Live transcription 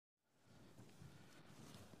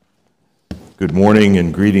Good morning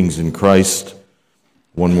and greetings in Christ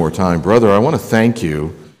one more time. Brother, I want to thank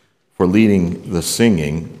you for leading the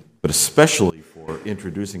singing, but especially for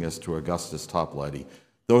introducing us to Augustus Toplady.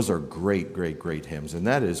 Those are great, great, great hymns, and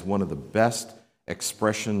that is one of the best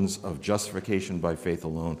expressions of justification by faith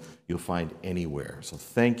alone you'll find anywhere. So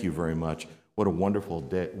thank you very much. What a wonderful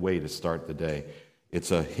way to start the day.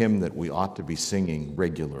 It's a hymn that we ought to be singing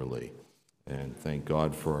regularly, and thank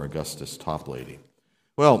God for Augustus Toplady.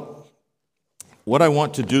 Well, what I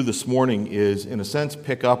want to do this morning is, in a sense,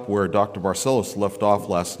 pick up where Dr. Barcelos left off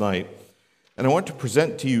last night, and I want to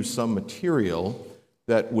present to you some material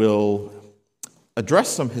that will address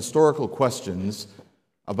some historical questions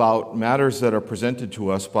about matters that are presented to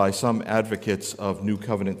us by some advocates of New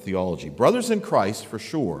Covenant theology. Brothers in Christ, for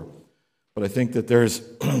sure, but I think that there's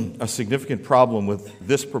a significant problem with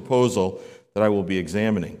this proposal that I will be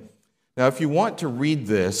examining. Now, if you want to read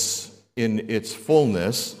this in its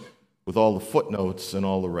fullness, with all the footnotes and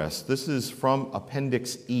all the rest, this is from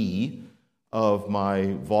Appendix E of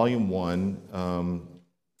my Volume 1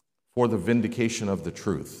 for the Vindication of the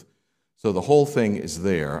Truth. So the whole thing is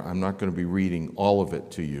there. I'm not going to be reading all of it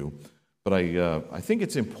to you, but I think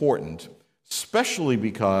it's important, especially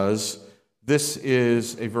because this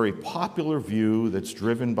is a very popular view that's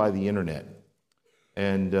driven by the internet.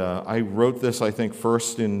 And I wrote this, I think,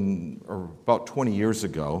 first about 20 years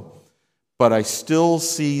ago, but I still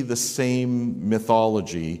see the same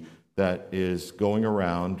mythology that is going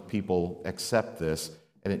around. People accept this,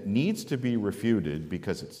 and it needs to be refuted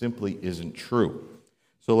because it simply isn't true.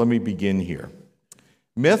 So let me begin here.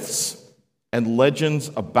 Myths and legends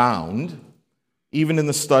abound, even in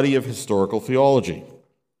the study of historical theology.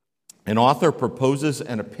 An author proposes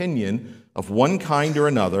an opinion of one kind or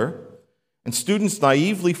another, and students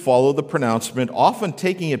naively follow the pronouncement, often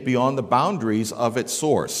taking it beyond the boundaries of its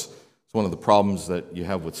source. It's one of the problems that you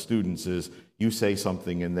have with students is you say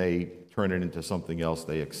something and they turn it into something else.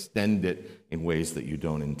 They extend it in ways that you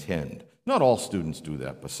don't intend. Not all students do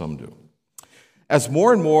that, but some do. As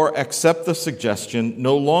more and more accept the suggestion,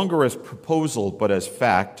 no longer as proposal but as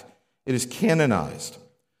fact, it is canonized.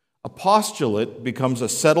 A postulate becomes a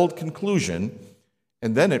settled conclusion,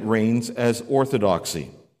 and then it reigns as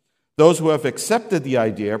orthodoxy. Those who have accepted the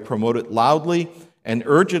idea promote it loudly and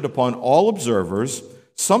urge it upon all observers.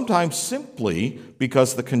 Sometimes simply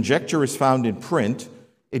because the conjecture is found in print,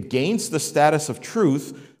 it gains the status of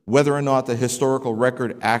truth whether or not the historical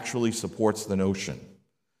record actually supports the notion.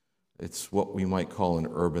 It's what we might call an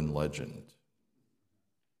urban legend.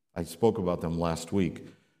 I spoke about them last week.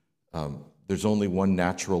 There's only one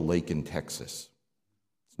natural lake in Texas.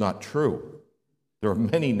 It's not true. There are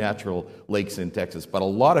many natural lakes in Texas, but a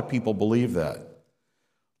lot of people believe that.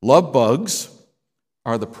 Love bugs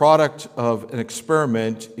are the product of an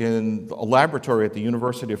experiment in a laboratory at the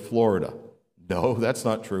University of Florida. No, that's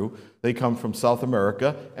not true. They come from South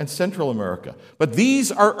America and Central America. But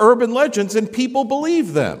these are urban legends, and people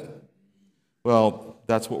believe them. Well,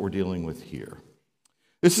 that's what we're dealing with here.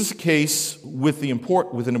 This is a case with an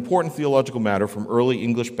important theological matter from early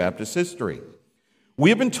English Baptist history. We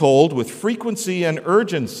have been told with frequency and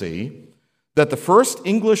urgency that the first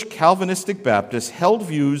English Calvinistic Baptists held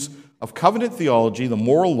views of covenant theology, the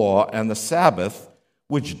moral law, and the Sabbath,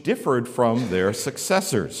 which differed from their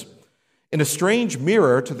successors. In a strange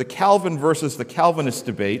mirror to the Calvin versus the Calvinist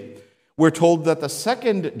debate, we're told that the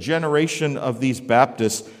second generation of these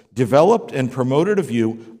Baptists developed and promoted a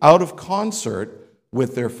view out of concert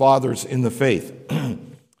with their fathers in the faith.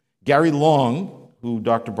 Gary Long, who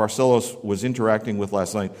Dr. Barcelos was interacting with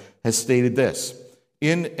last night, has stated this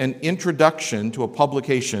in an introduction to a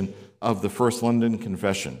publication of the First London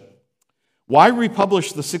Confession. Why republish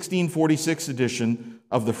the 1646 edition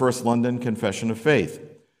of the First London Confession of Faith?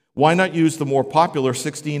 Why not use the more popular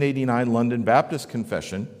 1689 London Baptist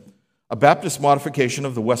Confession, a Baptist modification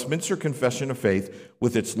of the Westminster Confession of Faith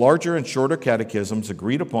with its larger and shorter catechisms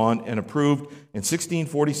agreed upon and approved in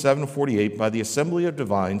 1647-48 by the Assembly of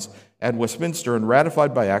Divines at Westminster and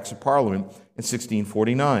ratified by Acts of Parliament in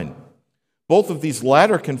 1649. Both of these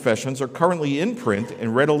latter confessions are currently in print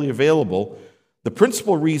and readily available. The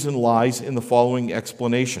principal reason lies in the following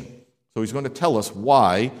explanation. So he's going to tell us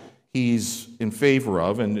why he's in favor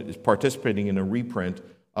of and is participating in a reprint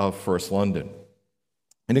of First London.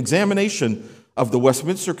 An examination of the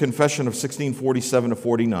Westminster Confession of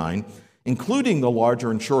 1647-49, including the larger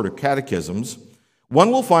and shorter catechisms, one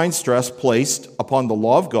will find stress placed upon the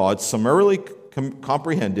law of God summarily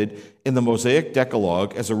comprehended in the Mosaic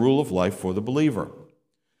Decalogue as a rule of life for the believer.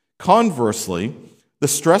 Conversely, the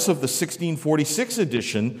stress of the 1646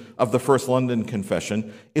 edition of the First London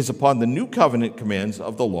Confession is upon the New Covenant commands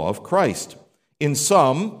of the law of Christ. In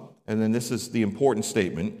sum, and then this is the important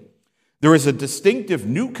statement, there is a distinctive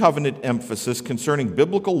New Covenant emphasis concerning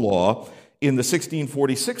biblical law in the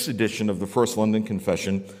 1646 edition of the First London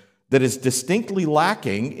Confession that is distinctly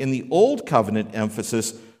lacking in the Old Covenant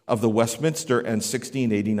emphasis of the Westminster and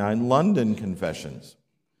 1689 London Confessions.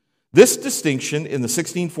 This distinction in the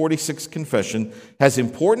 1646 Confession has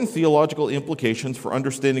important theological implications for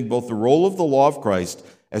understanding both the role of the law of Christ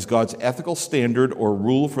as God's ethical standard or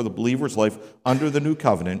rule for the believer's life under the New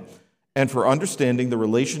Covenant, and for understanding the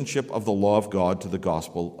relationship of the law of God to the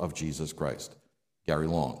gospel of Jesus Christ. Gary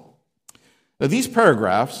Long. Now, these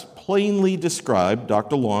paragraphs plainly describe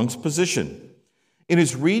Dr. Long's position. In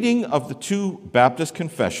his reading of the two Baptist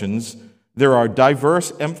confessions, there are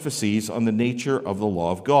diverse emphases on the nature of the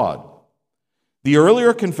law of God. The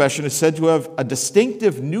earlier confession is said to have a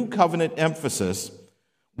distinctive New Covenant emphasis,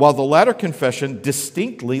 while the latter confession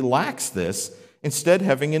distinctly lacks this, instead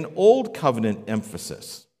having an Old Covenant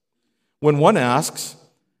emphasis. When one asks,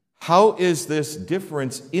 how is this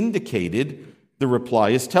difference indicated, the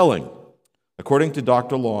reply is telling. According to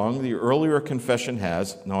Dr. Long, the earlier confession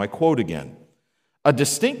has, now I quote again, a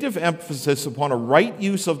distinctive emphasis upon a right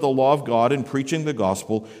use of the law of God in preaching the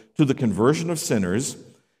gospel to the conversion of sinners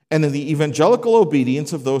and in the evangelical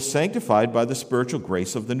obedience of those sanctified by the spiritual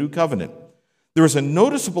grace of the new covenant. There is a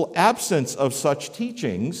noticeable absence of such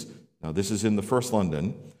teachings. Now, this is in the First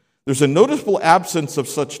London. There's a noticeable absence of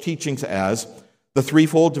such teachings as the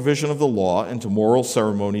threefold division of the law into moral,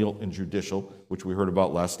 ceremonial, and judicial, which we heard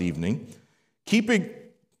about last evening, keeping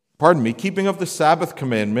of the Sabbath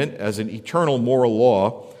commandment as an eternal moral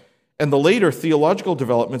law, and the later theological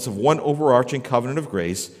developments of one overarching covenant of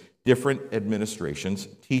grace, different administrations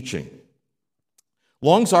teaching.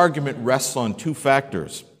 Long's argument rests on two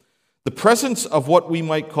factors. The presence of what we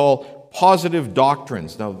might call positive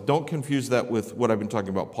doctrines. Now, don't confuse that with what I've been talking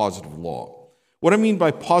about, positive law. What I mean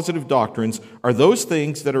by positive doctrines are those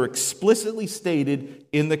things that are explicitly stated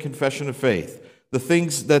in the Confession of Faith, the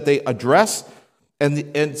things that they address,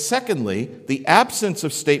 and secondly, the absence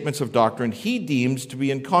of statements of doctrine he deems to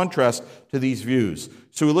be in contrast to these views.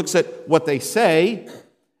 So he looks at what they say,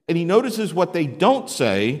 and he notices what they don't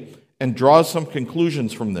say, and draws some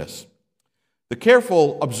conclusions from this. The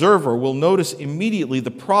careful observer will notice immediately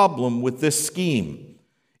the problem with this scheme.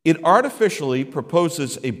 It artificially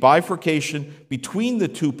proposes a bifurcation between the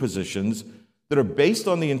two positions that are based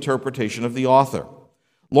on the interpretation of the author.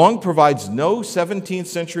 Long provides no 17th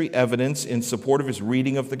century evidence in support of his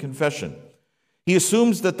reading of the confession. He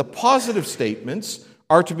assumes that the positive statements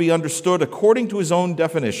are to be understood according to his own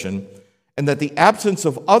definition, and that the absence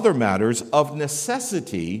of other matters of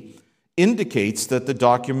necessity indicates that the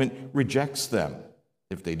document rejects them.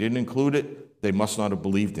 If they didn't include it, they must not have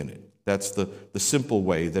believed in it. That's the simple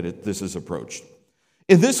way that this is approached.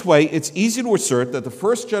 In this way, it's easy to assert that the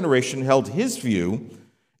first generation held his view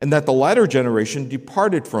and that the latter generation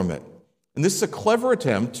departed from it. And this is a clever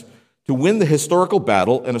attempt to win the historical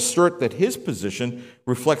battle and assert that his position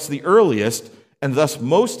reflects the earliest and thus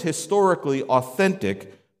most historically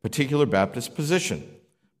authentic particular Baptist position.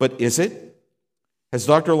 But is it? Has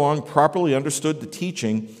Dr. Long properly understood the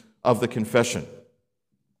teaching of the confession?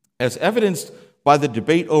 As evidenced by the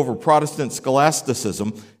debate over Protestant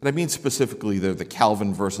scholasticism, and I mean specifically the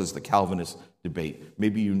Calvin versus the Calvinist debate.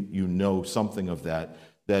 Maybe you know something of that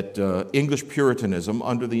English Puritanism,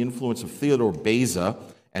 under the influence of Theodore Beza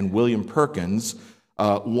and William Perkins,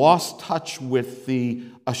 lost touch with the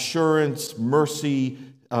assurance, mercy,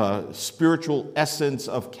 spiritual essence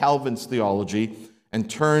of Calvin's theology and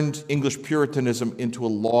turned English Puritanism into a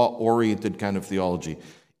law-oriented kind of theology.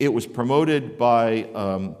 It was promoted by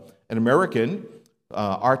an American,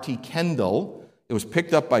 R.T. Kendall. It was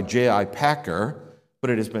picked up by J.I. Packer, but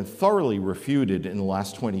it has been thoroughly refuted in the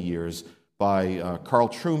last 20 years by Carl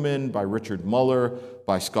Trueman, by Richard Muller,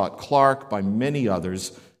 by Scott Clark, by many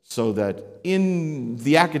others, so that in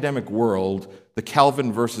the academic world, the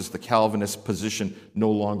Calvin versus the Calvinist position no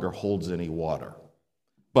longer holds any water.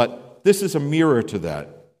 But this is a mirror to that.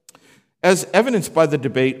 As evidenced by the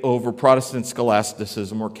debate over Protestant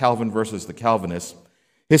scholasticism, or Calvin versus the Calvinists,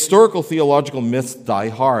 historical theological myths die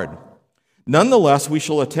hard. Nonetheless, we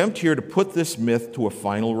shall attempt here to put this myth to a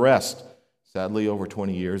final rest. Sadly, over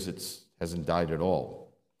 20 years, it hasn't died at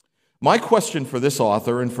all. My question for this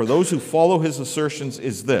author and for those who follow his assertions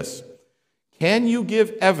is this: can you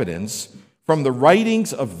give evidence from the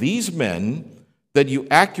writings of these men that you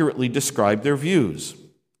accurately describe their views?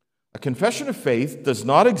 A confession of faith does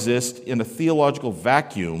not exist in a theological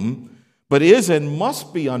vacuum, but is and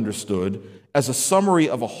must be understood as a summary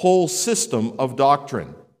of a whole system of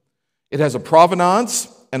doctrine. It has a provenance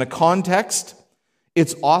and a context.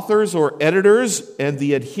 Its authors or editors and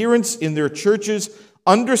the adherents in their churches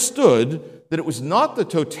understood that it was not the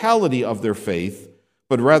totality of their faith,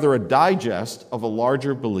 but rather a digest of a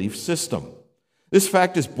larger belief system. This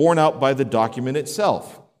fact is borne out by the document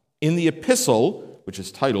itself. In the epistle, which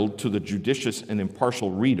is titled To the Judicious and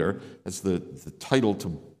Impartial Reader, that's the title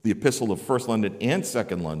to the epistle of First London and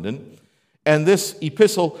Second London, and this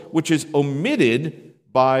epistle, which is omitted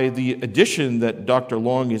by the edition that Dr.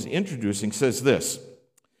 Long is introducing, says this: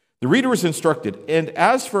 "The reader is instructed, and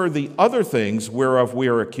as for the other things whereof we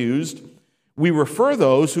are accused, we refer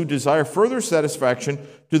those who desire further satisfaction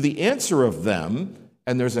to the answer of them,"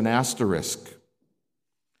 and there's an asterisk.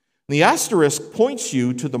 The asterisk points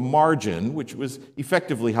you to the margin, which was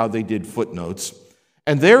effectively how they did footnotes.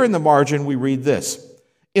 And there in the margin we read this: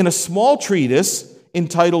 "In a small treatise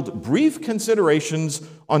entitled Brief Considerations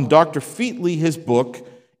on Dr. Featley, his book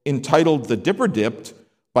entitled The Dipper Dipped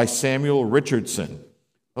by Samuel Richardson."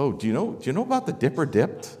 Oh, do you know about the Dipper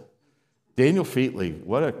Dipped? Daniel Featley,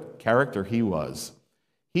 what a character he was.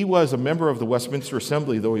 He was a member of the Westminster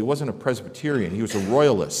Assembly, though he wasn't a Presbyterian. He was a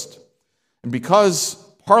royalist. And because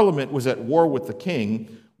Parliament was at war with the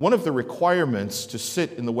king, one of the requirements to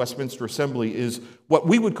sit in the Westminster Assembly is what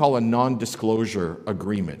we would call a non-disclosure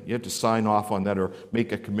agreement. You have to sign off on that or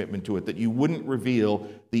make a commitment to it, that you wouldn't reveal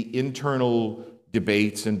the internal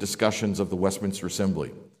debates and discussions of the Westminster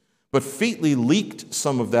Assembly. But Featley leaked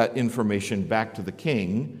some of that information back to the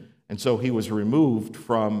king, and so he was removed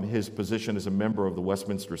from his position as a member of the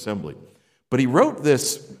Westminster Assembly. But he wrote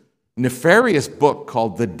this nefarious book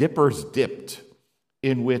called The Dippers Dipped,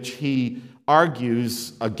 in which he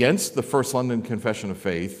argues against the First London Confession of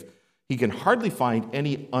Faith. He can hardly find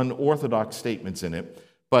any unorthodox statements in it,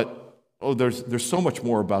 but there's so much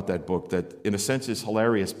more about that book that in a sense is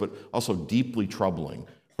hilarious, but also deeply troubling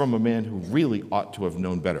from a man who really ought to have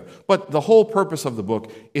known better. But the whole purpose of the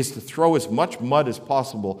book is to throw as much mud as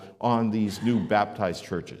possible on these new baptized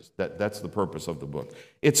churches. That's the purpose of the book.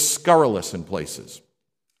 It's scurrilous in places.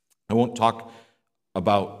 I won't talk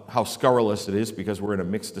about how scurrilous it is because we're in a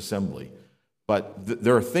mixed assembly. But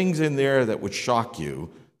there are things in there that would shock you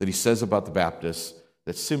that he says about the Baptists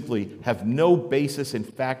that simply have no basis in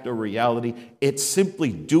fact or reality. It's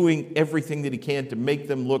simply doing everything that he can to make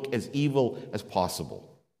them look as evil as possible.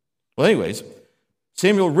 Well, anyways,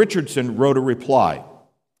 Samuel Richardson wrote a reply.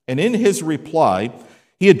 And in his reply,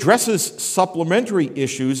 he addresses supplementary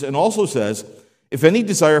issues and also says, "If any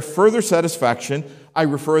desire further satisfaction, I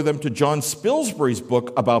refer them to John Spilsbury's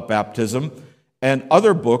book about baptism and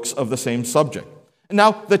other books of the same subject." And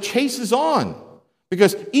now the chase is on,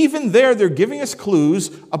 because even there they're giving us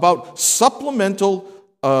clues about supplemental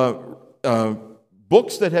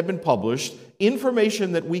books that have been published,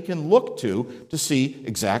 information that we can look to see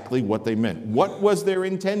exactly what they meant. What was their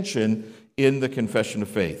intention in the Confession of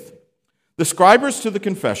Faith? The scribers to the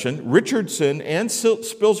confession, Richardson and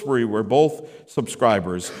Spilsbury were both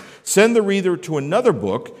subscribers, send the reader to another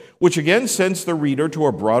book, which again sends the reader to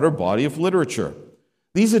a broader body of literature.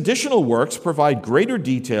 These additional works provide greater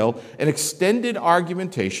detail and extended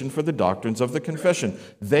argumentation for the doctrines of the confession.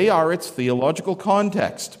 They are its theological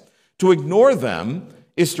context. To ignore them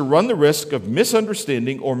is to run the risk of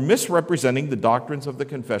misunderstanding or misrepresenting the doctrines of the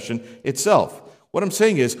confession itself. What I'm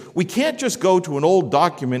saying is, we can't just go to an old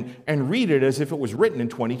document and read it as if it was written in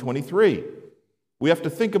 2023. We have to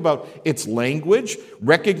think about its language,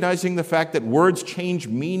 recognizing the fact that words change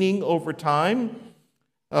meaning over time.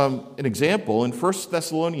 An example, in 1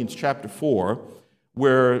 Thessalonians chapter 4,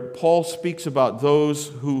 where Paul speaks about those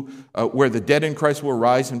who, where the dead in Christ will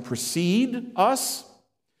rise and precede us.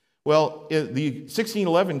 Well, the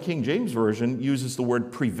 1611 King James Version uses the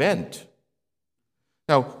word prevent.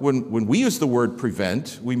 Now, when we use the word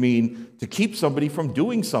prevent, we mean to keep somebody from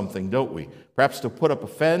doing something, don't we? Perhaps to put up a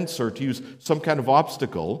fence or to use some kind of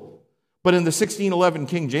obstacle. But in the 1611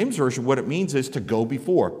 King James Version, what it means is to go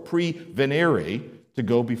before, prevenere, to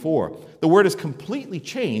go before. The word has completely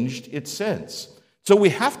changed its sense. So we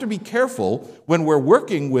have to be careful when we're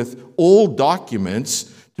working with old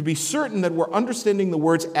documents to be certain that we're understanding the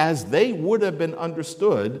words as they would have been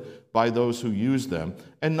understood by those who use them,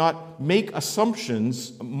 and not make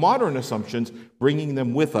assumptions, modern assumptions, bringing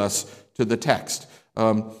them with us to the text.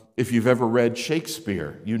 If you've ever read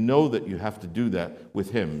Shakespeare, you know that you have to do that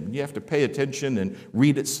with him. You have to pay attention and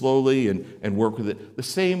read it slowly and work with it. The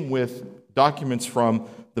same with documents from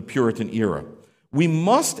the Puritan era. We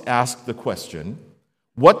must ask the question,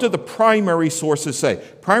 what do the primary sources say?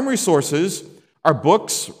 Primary sources are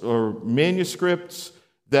books or manuscripts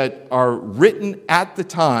that are written at the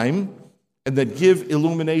time and that give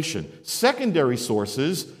illumination. Secondary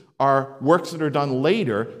sources are works that are done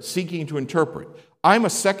later seeking to interpret. I'm a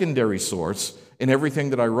secondary source in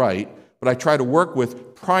everything that I write, but I try to work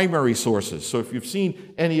with primary sources. So if you've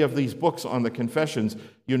seen any of these books on the confessions,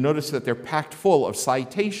 you'll notice that they're packed full of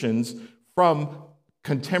citations from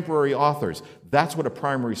contemporary authors. That's what a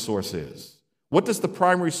primary source is. What does the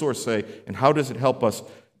primary source say, and how does it help us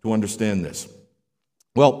to understand this?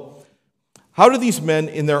 Well, how do these men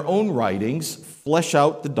in their own writings flesh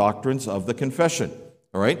out the doctrines of the confession?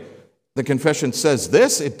 All right? The confession says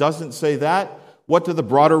this, it doesn't say that. What do the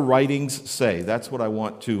broader writings say? That's what I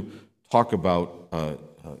want to talk about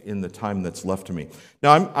in the time that's left to me.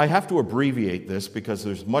 Now, I have to abbreviate this because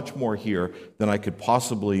there's much more here than I could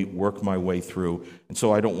possibly work my way through, and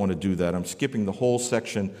so I don't want to do that. I'm skipping the whole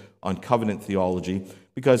section on covenant theology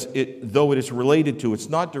because though it is related to, it's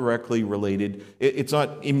not directly related. It's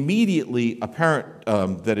not immediately apparent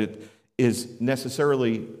that it is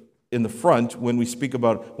necessarily in the front when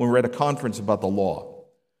we're at a conference about the law.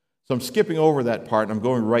 So I'm skipping over that part, and I'm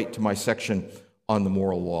going right to my section on the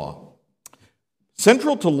moral law.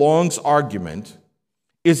 Central to Long's argument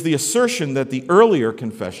is the assertion that the earlier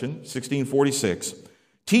confession, 1646,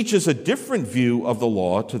 teaches a different view of the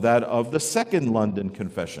law to that of the Second London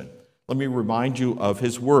Confession. Let me remind you of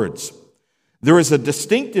his words. There is a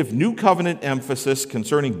distinctive New Covenant emphasis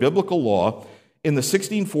concerning biblical law in the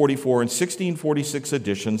 1644 and 1646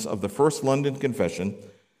 editions of the First London Confession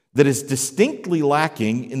that is distinctly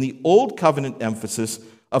lacking in the Old Covenant emphasis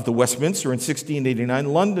of the Westminster and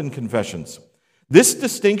 1689 London Confessions. This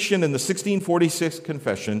distinction in the 1646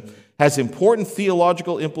 Confession has important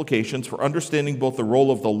theological implications for understanding both the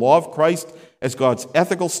role of the law of Christ as God's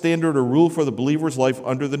ethical standard or rule for the believer's life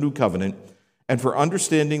under the New Covenant, and for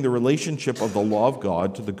understanding the relationship of the law of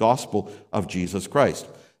God to the gospel of Jesus Christ.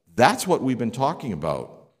 That's what we've been talking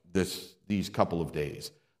about these couple of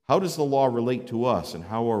days. How does the law relate to us, and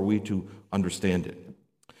how are we to understand it?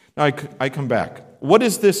 Now, I come back. What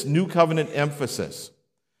is this New Covenant emphasis?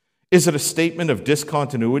 Is it a statement of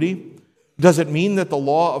discontinuity? Does it mean that the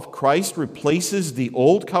law of Christ replaces the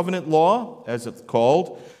Old Covenant law, as it's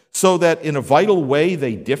called, so that in a vital way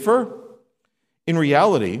they differ? In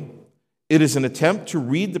reality, it is an attempt to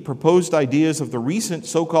read the proposed ideas of the recent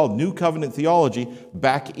so-called New Covenant theology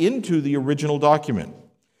back into the original document.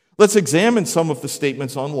 Let's examine some of the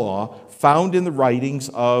statements on law found in the writings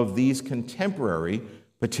of these contemporary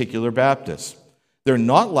particular Baptists. They're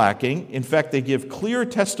not lacking. In fact, they give clear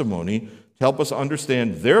testimony to help us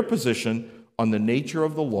understand their position on the nature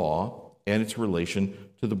of the law and its relation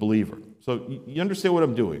to the believer. So you understand what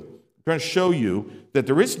I'm doing? I'm trying to show you that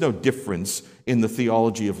there is no difference in the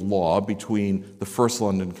theology of law between the First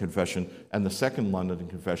London Confession and the Second London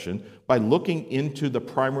Confession by looking into the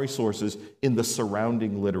primary sources in the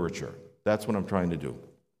surrounding literature. That's what I'm trying to do.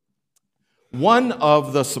 One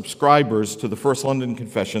of the subscribers to the First London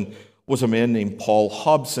Confession was a man named Paul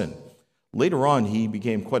Hobson. Later on, he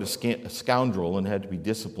became quite a scoundrel and had to be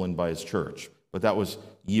disciplined by his church, but that was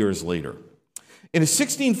years later. In his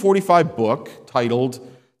 1645 book titled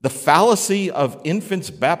The Fallacy of Infants'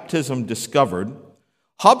 Baptism Discovered,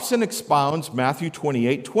 Hobson expounds Matthew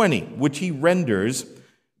 28:20, which he renders,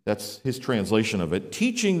 that's his translation of it,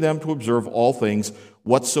 teaching them to observe all things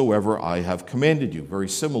whatsoever I have commanded you. Very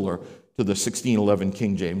similar to the 1611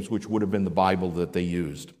 King James, which would have been the Bible that they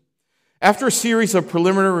used. After a series of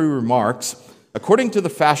preliminary remarks, according to the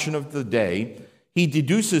fashion of the day, he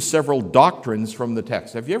deduces several doctrines from the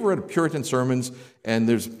text. Have you ever read Puritan sermons and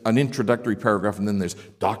there's an introductory paragraph and then there's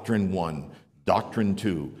Doctrine 1, Doctrine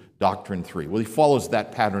 2, Doctrine 3? Well, he follows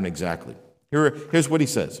that pattern exactly. Here's what he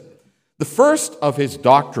says. The first of his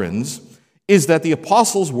doctrines is that the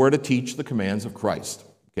apostles were to teach the commands of Christ.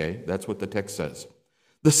 Okay, that's what the text says.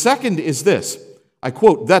 The second is this, I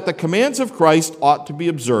quote, that the commands of Christ ought to be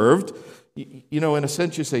observed. You know, in a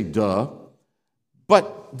sense you say, duh.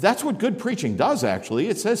 But that's what good preaching does, actually.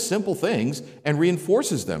 It says simple things and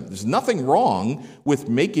reinforces them. There's nothing wrong with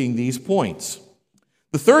making these points.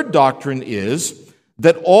 The third doctrine is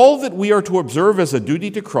that all that we are to observe as a duty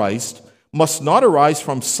to Christ must not arise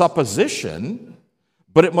from supposition,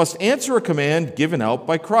 but it must answer a command given out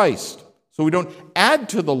by Christ. So we don't add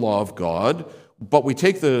to the law of God, but we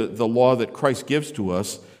take the law that Christ gives to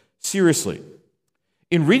us seriously.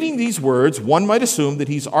 In reading these words, one might assume that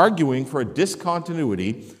he's arguing for a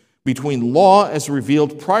discontinuity between law as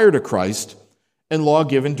revealed prior to Christ and law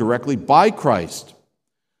given directly by Christ.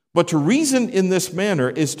 But to reason in this manner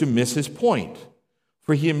is to miss his point,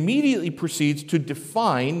 for he immediately proceeds to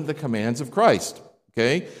define the commands of Christ.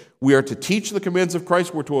 Okay? We are to teach the commands of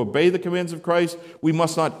Christ. We're to obey the commands of Christ. We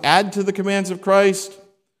must not add to the commands of Christ.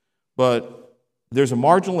 But there's a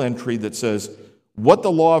marginal entry that says what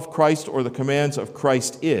the law of Christ or the commands of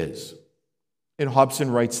Christ is. And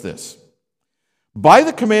Hobson writes this: by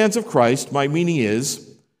the commands of Christ, my meaning is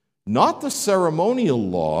not the ceremonial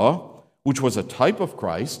law, which was a type of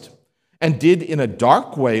Christ, and did in a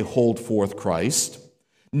dark way hold forth Christ.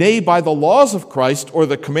 Nay, by the laws of Christ or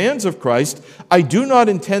the commands of Christ, I do not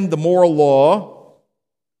intend the moral law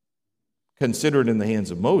considered in the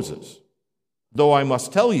hands of Moses. Though I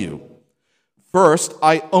must tell you, first,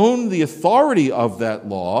 I own the authority of that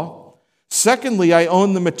law. Secondly, I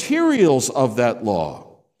own the materials of that law.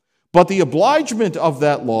 But the obligement of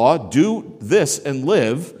that law, do this and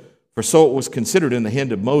live, for so it was considered in the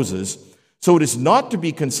hand of Moses, so it is not to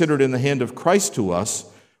be considered in the hand of Christ to us,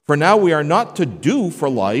 for now we are not to do for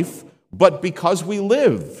life, but because we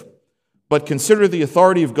live. But consider the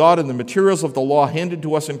authority of God and the materials of the law handed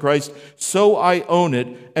to us in Christ, so I own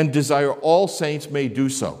it and desire all saints may do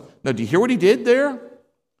so. Now, do you hear what he did there?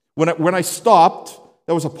 When I stopped,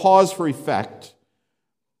 there was a pause for effect.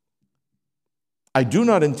 I do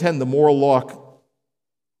not intend the moral law.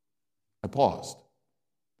 I paused.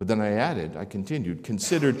 But then I continued,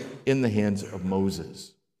 considered in the hands of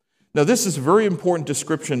Moses. Now, this is a very important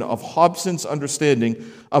description of Hobson's understanding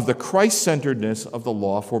of the Christ-centeredness of the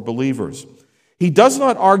law for believers. He does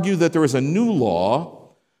not argue that there is a new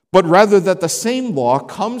law, but rather that the same law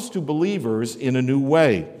comes to believers in a new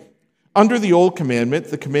way. Under the old commandment,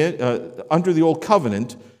 under the old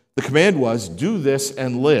covenant, the command was, do this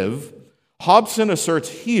and live. Hobson asserts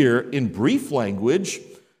here in brief language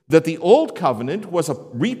that the old covenant was a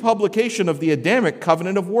republication of the Adamic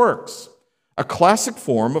covenant of works, a classic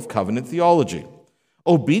form of covenant theology.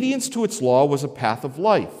 Obedience to its law was a path of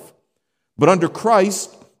life. But under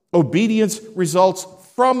Christ, obedience results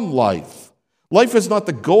from life. Life is not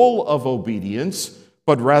the goal of obedience,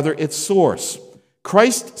 but rather its source.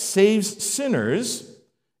 Christ saves sinners,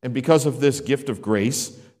 and because of this gift of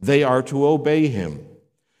grace, they are to obey him.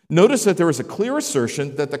 Notice that there is a clear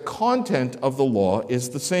assertion that the content of the law is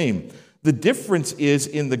the same. The difference is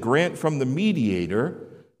in the grant from the mediator,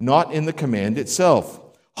 not in the command itself.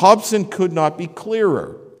 Hobson could not be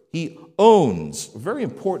clearer. He owns, a very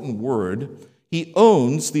important word, he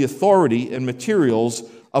owns the authority and materials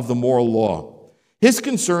of the moral law. His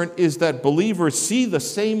concern is that believers see the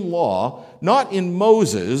same law, not in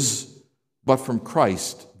Moses, but from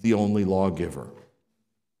Christ, the only lawgiver.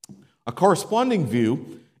 A corresponding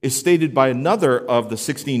view is stated by another of the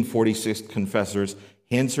 1646 confessors,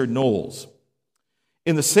 Hansard Knowles.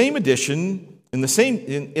 In the same edition, in the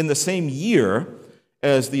same year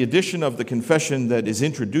as the edition of the confession that is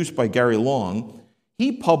introduced by Gary Long,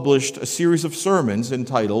 he published a series of sermons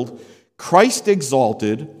entitled Christ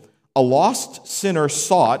Exalted, a Lost Sinner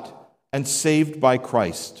Sought and Saved by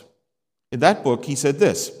Christ. In that book, he said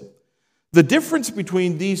this: the difference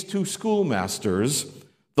between these two schoolmasters,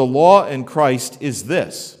 the law and Christ, is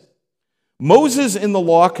this. Moses in the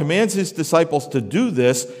law commands his disciples to do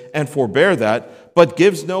this and forbear that, but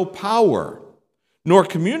gives no power, nor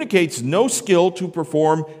communicates no skill to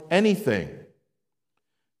perform anything.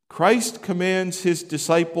 Christ commands his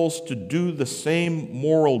disciples to do the same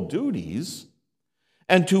moral duties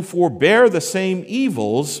and to forbear the same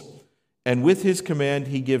evils, and with his command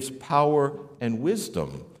he gives power and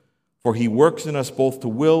wisdom, for he works in us both to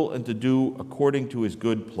will and to do according to his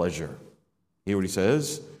good pleasure. Hear what he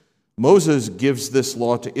says? Moses gives this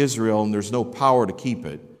law to Israel, and there's no power to keep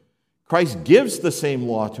it. Christ gives the same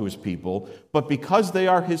law to his people, but because they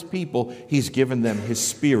are his people, he's given them his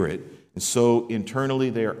Spirit. And so internally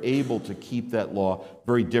they are able to keep that law,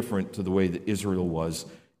 very different to the way that Israel was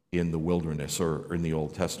in the wilderness or in the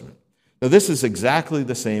Old Testament. Now, this is exactly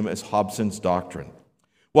the same as Hobson's doctrine.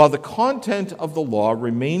 While the content of the law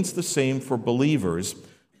remains the same for believers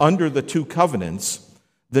under the two covenants,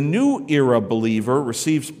 the new era believer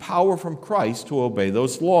receives power from Christ to obey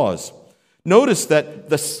those laws. Notice that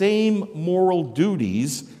the same moral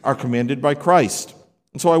duties are commanded by Christ.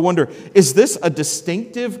 And so I wonder, is this a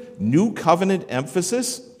distinctive new covenant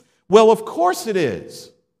emphasis? Well, of course it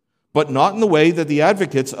is, but not in the way that the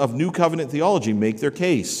advocates of new covenant theology make their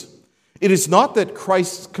case. It is not that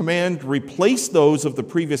Christ's command replaced those of the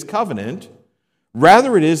previous covenant.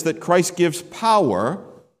 Rather, it is that Christ gives power,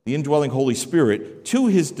 the indwelling Holy Spirit, to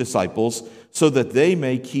his disciples so that they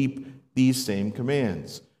may keep these same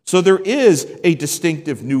commands. So there is a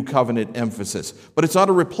distinctive new covenant emphasis, but it's not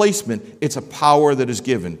a replacement, it's a power that is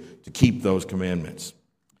given to keep those commandments.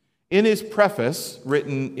 In his preface,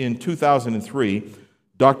 written in 2003,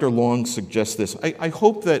 Dr. Long suggests this. I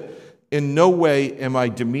hope that in no way am I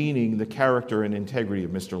demeaning the character and integrity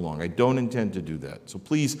of Mr. Long. I don't intend to do that. So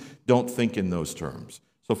please don't think in those terms.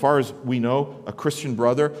 So far as we know, a Christian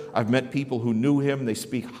brother. I've met people who knew him. They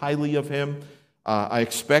speak highly of him. I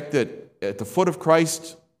expect that at the foot of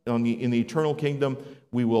Christ in the eternal kingdom,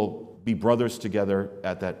 we will be brothers together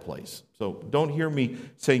at that place. So don't hear me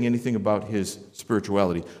saying anything about his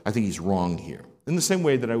spirituality. I think he's wrong here. In the same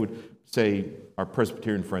way that I would say our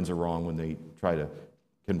Presbyterian friends are wrong when they try to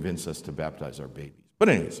convince us to baptize our babies. But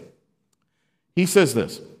anyways, he says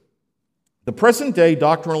this: the present day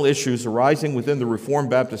doctrinal issues arising within the Reformed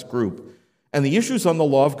Baptist group and the issues on the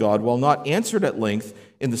law of God, while not answered at length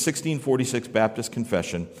in the 1646 Baptist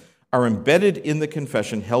Confession, are embedded in the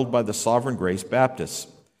confession held by the Sovereign Grace Baptists.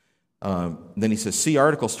 Then he says, see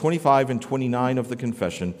Articles 25 and 29 of the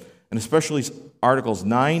confession, and especially Articles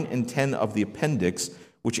 9 and 10 of the appendix,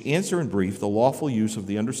 which answer in brief the lawful use of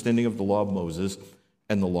the understanding of the law of Moses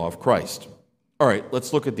and the law of Christ. All right,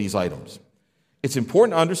 let's look at these items. It's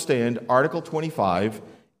important to understand Article 25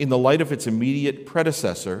 in the light of its immediate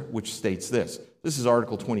predecessor, which states this. This is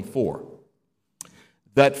Article 24.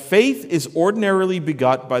 That faith is ordinarily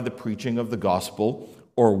begot by the preaching of the gospel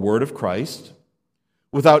or word of Christ,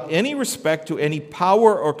 without any respect to any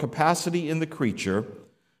power or capacity in the creature,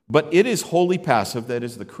 but it is wholly passive, that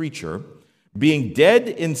is, the creature, being dead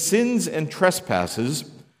in sins and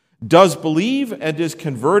trespasses, does believe and is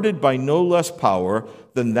converted by no less power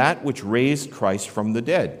than that which raised Christ from the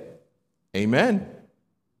dead. Amen.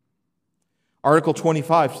 Article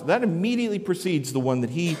 25, so that immediately precedes the one that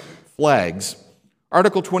he flags.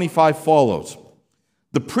 Article 25 follows.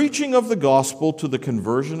 The preaching of the gospel to the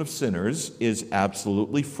conversion of sinners is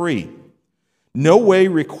absolutely free, no way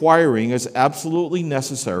requiring as absolutely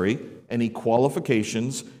necessary any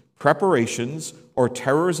qualifications, preparations, or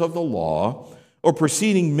terrors of the law, or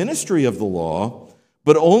preceding ministry of the law,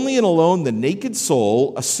 but only and alone the naked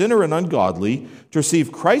soul, a sinner and ungodly, to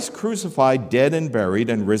receive Christ crucified, dead and buried,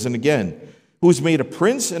 and risen again, who is made a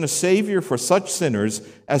prince and a savior for such sinners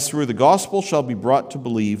as through the gospel shall be brought to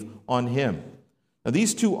believe on him. Now,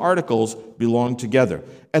 these two articles belong together,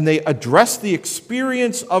 and they address the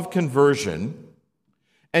experience of conversion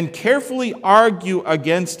and carefully argue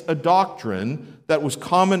against a doctrine that was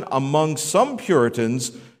common among some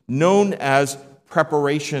Puritans known as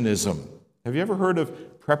preparationism. Have you ever heard of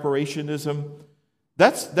preparationism?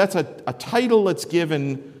 That's a title that's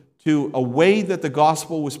given to a way that the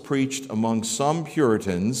gospel was preached among some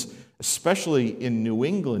Puritans, especially in New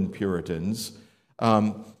England Puritans,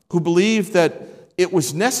 who believed that it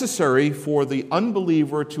was necessary for the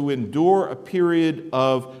unbeliever to endure a period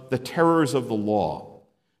of the terrors of the law,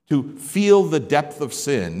 to feel the depth of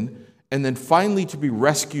sin, and then finally to be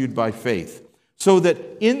rescued by faith. So that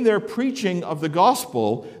in their preaching of the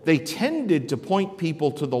gospel, they tended to point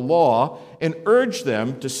people to the law and urge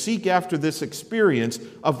them to seek after this experience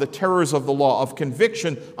of the terrors of the law, of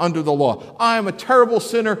conviction under the law. I am a terrible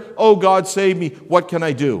sinner. Oh, God, save me. What can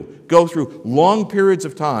I do? Go through long periods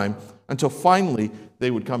of time until finally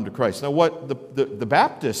they would come to Christ. Now, what the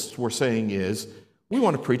Baptists were saying is, we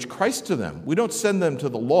want to preach Christ to them. We don't send them to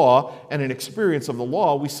the law and an experience of the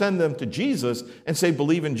law. We send them to Jesus and say,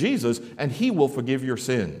 believe in Jesus, and he will forgive your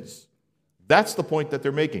sins. That's the point that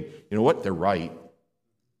they're making. You know what? They're right.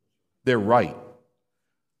 They're right.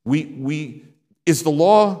 Is the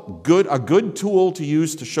law a good tool to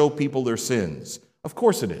use to show people their sins? Of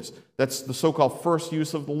course it is. That's the so-called first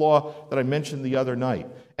use of the law that I mentioned the other night.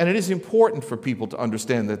 And it is important for people to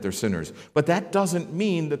understand that they're sinners. But that doesn't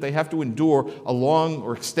mean that they have to endure a long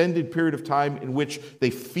or extended period of time in which they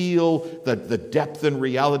feel the depth and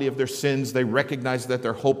reality of their sins. They recognize that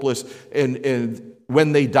they're hopeless, and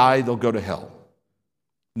when they die, they'll go to hell.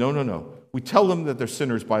 No. We tell them that they're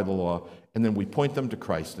sinners by the law, and then we point them to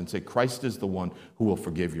Christ and say, Christ is the one who will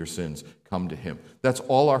forgive your sins. Come to him. That's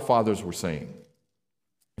all our fathers were saying.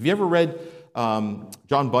 Have you ever read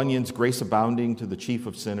John Bunyan's Grace Abounding to the Chief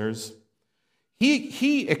of Sinners?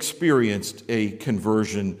 He experienced a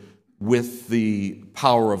conversion with the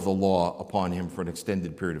power of the law upon him for an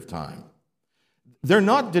extended period of time. They're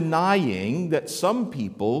not denying that some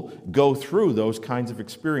people go through those kinds of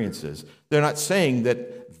experiences. They're not saying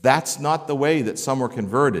that that's not the way that some are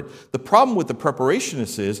converted. The problem with the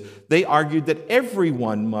preparationists is they argued that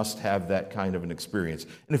everyone must have that kind of an experience.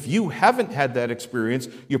 And if you haven't had that experience,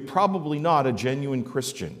 you're probably not a genuine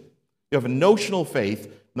Christian. You have a notional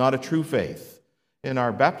faith, not a true faith. And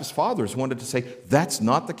our Baptist fathers wanted to say that's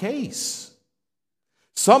not the case.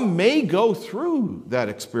 Some may go through that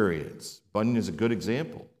experience. Bunyan is a good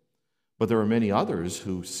example. But there are many others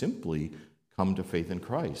who simply come to faith in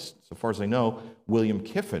Christ. So far as I know, William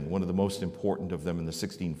Kiffin, one of the most important of them in the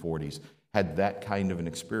 1640s, had that kind of an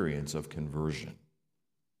experience of conversion.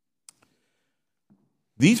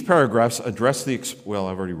 These paragraphs address well,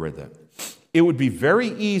 I've already read that. It would be very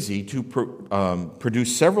easy to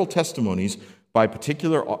produce several testimonies by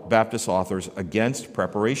particular Baptist authors against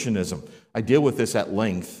preparationism. I deal with this at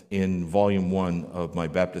length in Volume 1 of my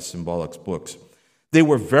Baptist Symbolics books. They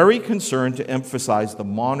were very concerned to emphasize the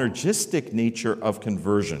monergistic nature of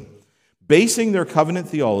conversion, basing their covenant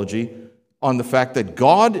theology on the fact that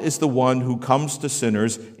God is the one who comes to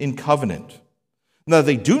sinners in covenant. Now,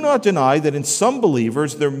 they do not deny that in some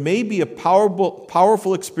believers there may be a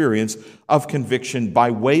powerful experience of conviction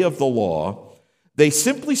by way of the law. They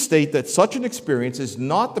simply state that such an experience is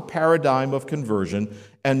not the paradigm of conversion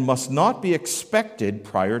and must not be expected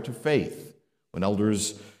prior to faith. When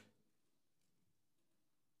elders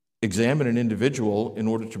examine an individual in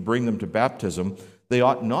order to bring them to baptism, they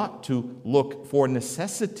ought not to look for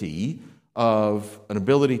necessity of an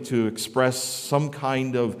ability to express some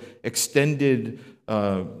kind of extended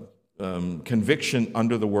conviction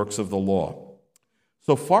under the works of the law.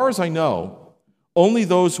 So far as I know, only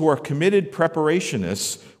those who are committed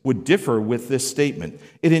preparationists would differ with this statement.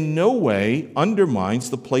 It in no way undermines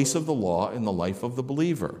the place of the law in the life of the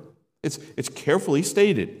believer. It's carefully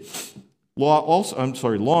stated.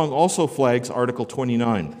 Long also flags Article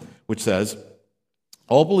 29, which says,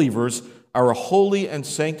 all believers are a holy and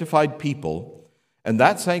sanctified people, and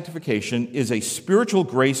that sanctification is a spiritual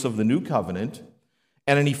grace of the new covenant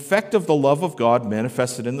and an effect of the love of God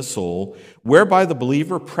manifested in the soul, whereby the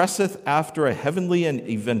believer presseth after a heavenly and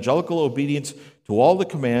evangelical obedience to all the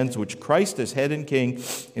commands which Christ as head and king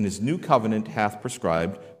in his new covenant hath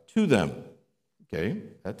prescribed to them. Okay,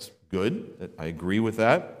 that's good. I agree with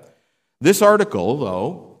that. This article,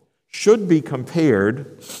 though, should be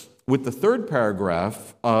compared with the third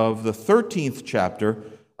paragraph of the 13th chapter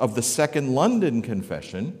of the Second London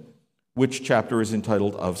Confession, which chapter is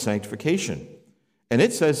entitled Of Sanctification. And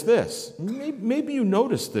it says this. Maybe you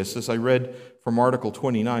noticed this as I read from Article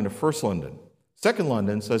 29 of First London. Second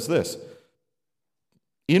London says this.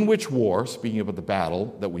 In which war, speaking about the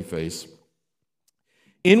battle that we face,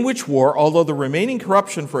 in which war, although the remaining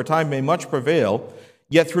corruption for a time may much prevail,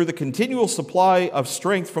 yet through the continual supply of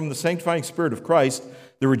strength from the sanctifying Spirit of Christ,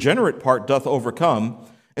 the regenerate part doth overcome,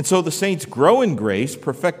 and so the saints grow in grace,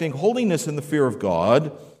 perfecting holiness in the fear of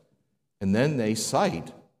God. And then they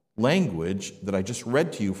cite language that I just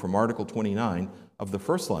read to you from Article 29 of the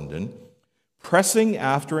First London, pressing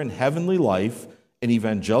after in heavenly life an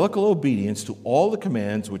evangelical obedience to all the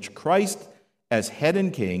commands which Christ as head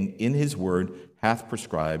and king in his word hath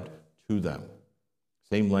prescribed to them.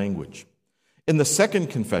 Same language. In the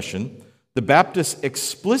second confession, the Baptists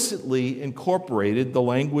explicitly incorporated the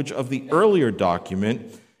language of the earlier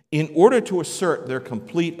document in order to assert their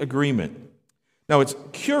complete agreement. Now, it's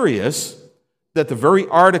curious that the very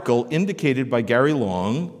article indicated by Gary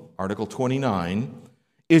Long, Article 29,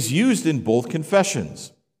 is used in both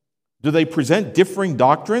confessions. Do they present differing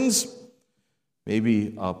doctrines?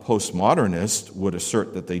 Maybe a postmodernist would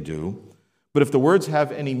assert that they do. But if the words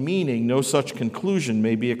have any meaning, no such conclusion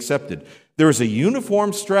may be accepted. There is a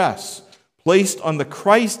uniform stress placed on the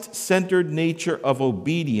Christ-centered nature of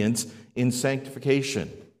obedience in sanctification.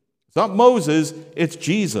 It's not Moses, it's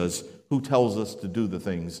Jesus who tells us to do the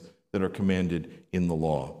things that are commanded in the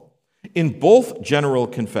law. In both general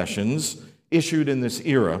confessions issued in this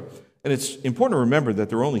era, and it's important to remember that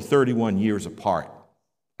they're only 31 years apart.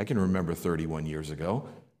 I can remember 31 years ago.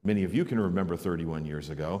 Many of you can remember 31 years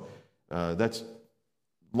ago. That's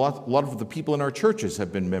a lot of the people in our churches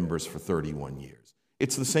have been members for 31 years.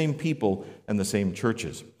 It's the same people and the same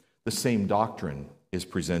churches. The same doctrine is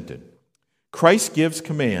presented. Christ gives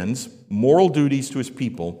commands, moral duties to his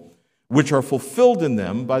people, which are fulfilled in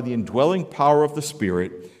them by the indwelling power of the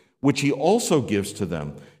Spirit, which he also gives to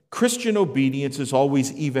them. Christian obedience is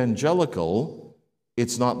always evangelical.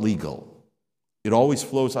 It's not legal. It always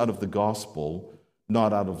flows out of the gospel,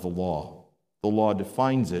 not out of the law. The law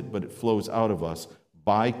defines it, but it flows out of us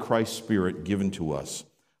by Christ's Spirit given to us.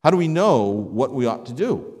 How do we know what we ought to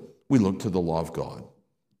do? We look to the law of God.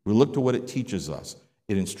 We look to what it teaches us.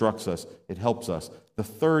 It instructs us. It helps us. The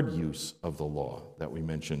third use of the law that we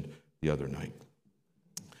mentioned the other night.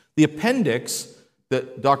 The appendix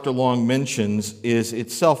that Dr. Long mentions is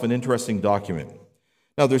itself an interesting document.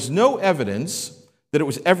 Now, there's no evidence that it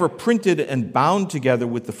was ever printed and bound together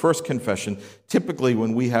with the first confession. Typically,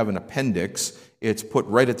 when we have an appendix, it's put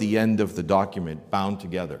right at the end of the document, bound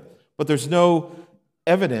together. But there's no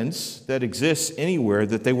evidence that exists anywhere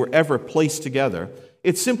that they were ever placed together.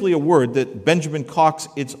 It's simply a word that Benjamin Cox,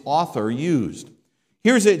 its author, used.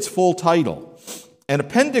 Here's its full title: An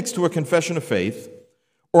Appendix to a Confession of Faith,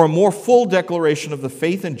 or a more full declaration of the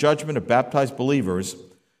faith and judgment of baptized believers,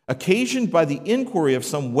 occasioned by the inquiry of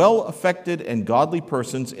some well-affected and godly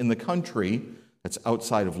persons in the country, that's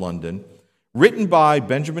outside of London, written by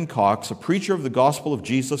Benjamin Cox, a preacher of the gospel of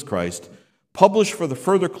Jesus Christ, published for the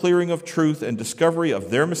further clearing of truth and discovery of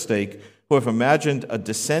their mistake, who have imagined a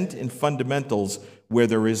dissent in fundamentals where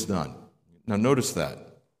there is none. Now notice that.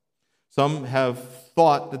 Some have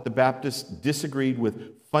thought that the Baptists disagreed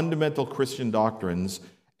with fundamental Christian doctrines,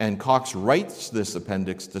 and Cox writes this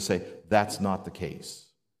appendix to say that's not the case.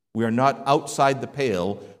 We are not outside the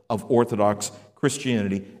pale of Orthodox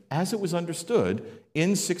Christianity as it was understood in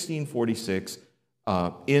 1646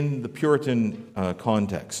 in the Puritan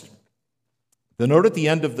context. The note at the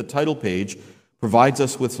end of the title page provides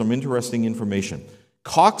us with some interesting information.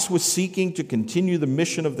 Cox was seeking to continue the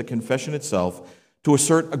mission of the confession itself to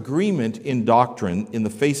assert agreement in doctrine in the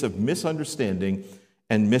face of misunderstanding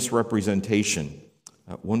and misrepresentation.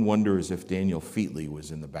 One wonders if Daniel Featley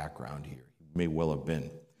was in the background here. He may well have been.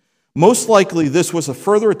 Most likely, this was a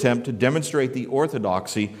further attempt to demonstrate the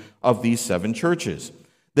orthodoxy of these 7 churches.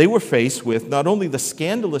 They were faced with not only the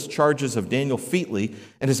scandalous charges of Daniel Featley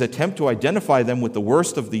and his attempt to identify them with the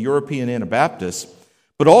worst of the European Anabaptists,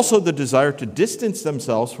 but also the desire to distance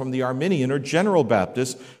themselves from the Arminian or General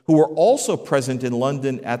Baptists who were also present in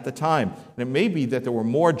London at the time. And it may be that there were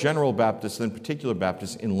more General Baptists than particular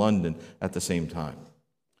Baptists in London at the same time.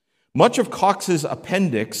 Much of Cox's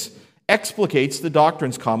appendix explicates the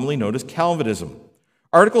doctrines commonly known as Calvinism.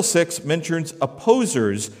 Article 6 mentions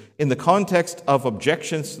opposers in the context of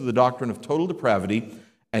objections to the doctrine of total depravity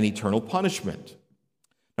and eternal punishment.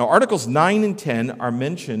 Now, Articles 9 and 10 are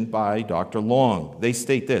mentioned by Dr. Long. They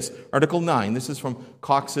state this. Article 9, this is from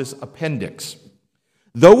Cox's appendix.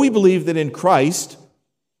 Though we believe that in Christ,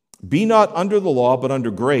 be not under the law, but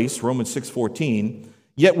under grace, Romans 6:14,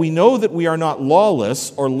 yet we know that we are not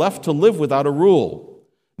lawless or left to live without a rule.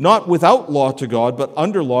 Not without law to God, but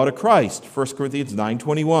under law to Christ. 1 Corinthians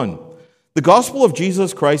 9:21. The gospel of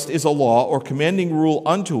Jesus Christ is a law or commanding rule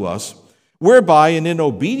unto us, whereby and in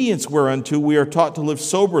obedience whereunto we are taught to live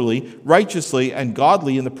soberly, righteously, and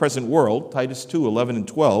godly in the present world. Titus 2:11 and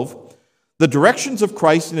 12. The directions of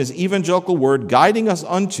Christ in his evangelical word guiding us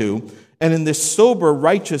unto, and in this sober,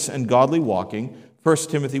 righteous, and godly walking. 1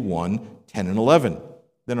 Timothy 1:10 and 11.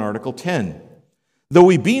 Then Article 10. Though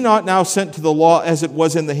we be not now sent to the law as it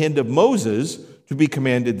was in the hand of Moses, to be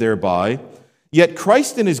commanded thereby, yet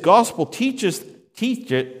Christ in his gospel teacheth,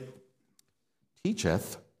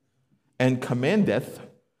 and commandeth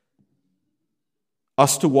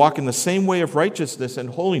us to walk in the same way of righteousness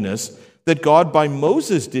and holiness that God by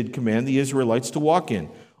Moses did command the Israelites to walk in.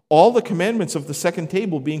 All the commandments of the second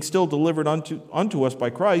table being still delivered unto us by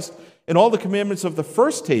Christ, and all the commandments of the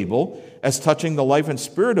first table, as touching the life and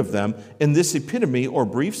spirit of them, in this epitome or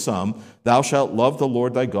brief sum, thou shalt love the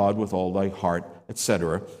Lord thy God with all thy heart,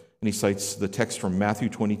 etc. And he cites the text from Matthew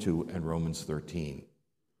 22 and Romans 13.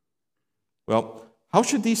 Well, how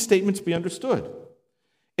should these statements be understood?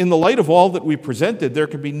 In the light of all that we presented, there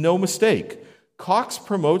can be no mistake. Cox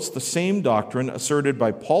promotes the same doctrine asserted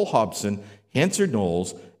by Paul Hobson, Hansard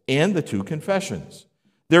Knowles, and the 2 confessions.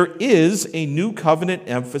 There is a new covenant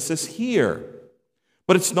emphasis here,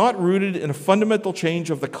 but it's not rooted in a fundamental change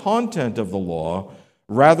of the content of the law.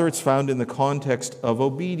 Rather, it's found in the context of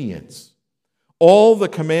obedience. All the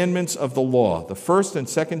commandments of the law, the first and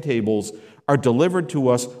second tables, are delivered to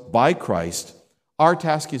us by Christ. Our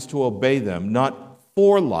task is to obey them, not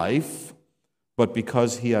for life, but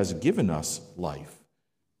because he has given us life.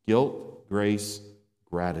 Guilt, grace,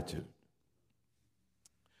 gratitude.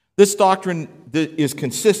 This doctrine is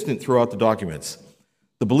consistent throughout the documents.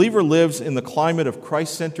 The believer lives in the climate of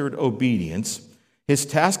Christ-centered obedience. His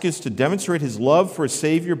task is to demonstrate his love for his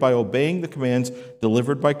Savior by obeying the commands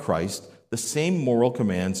delivered by Christ, the same moral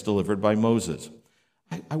commands delivered by Moses.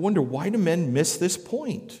 I wonder, why do men miss this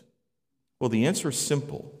point? Well, the answer is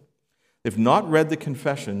simple. They've not read the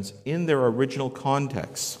confessions in their original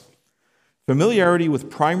context. Familiarity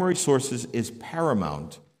with primary sources is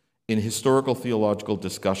paramount in historical theological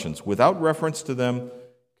discussions. Without reference to them,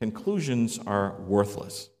 conclusions are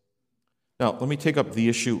worthless. Now, let me take up the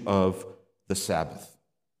issue of the Sabbath,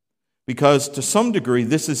 because to some degree,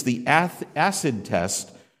 this is the acid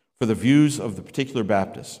test for the views of the particular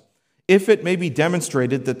Baptists. If it may be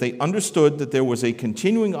demonstrated that they understood that there was a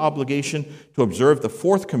continuing obligation to observe the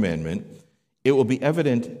 4th commandment, it will be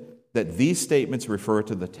evident that these statements refer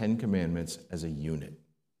to the 10 commandments as a unit.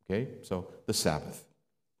 Okay, so the Sabbath.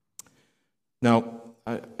 Now,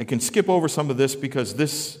 I can skip over some of this because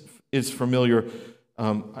this is familiar.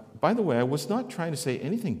 By the way, I was not trying to say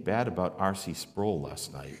anything bad about R.C. Sproul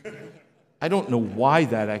last night. I don't know why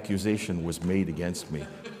that accusation was made against me.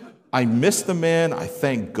 I miss the man. I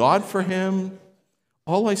thank God for him.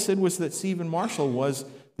 All I said was that Stephen Marshall was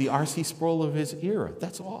the R.C. Sproul of his era.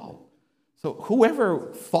 That's all. So whoever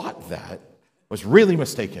thought that was really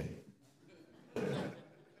mistaken.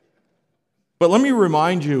 But let me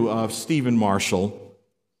remind you of Stephen Marshall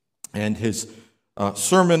and his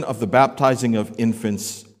sermon of the baptizing of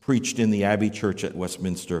infants preached in the Abbey Church at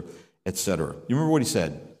Westminster, etc. You remember what he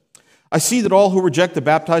said? I see that all who reject the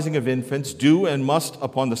baptizing of infants do and must,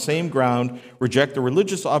 upon the same ground, reject the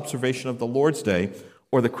religious observation of the Lord's Day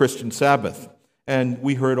or the Christian Sabbath. And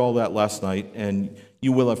we heard all that last night, and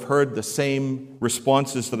you will have heard the same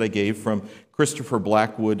responses that I gave from Christopher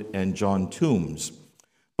Blackwood and John Toombs.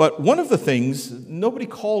 But one of the things, nobody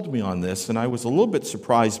called me on this, and I was a little bit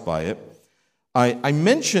surprised by it. I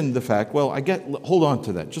mentioned the fact, hold on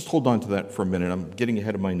to that. Just hold on to that for a minute. I'm getting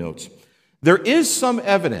ahead of my notes. There is some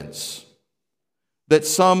evidence that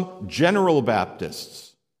some General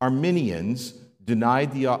Baptists, Arminians,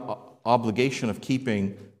 denied the obligation of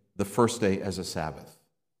keeping the first day as a Sabbath.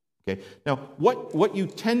 Okay. Now, what you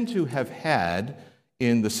tend to have had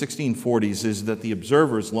in the 1640s is that the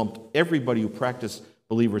observers lumped everybody who practiced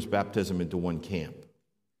believers' baptism into one camp.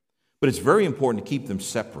 But it's very important to keep them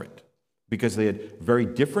separate because they had very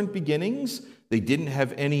different beginnings. They didn't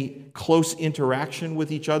have any close interaction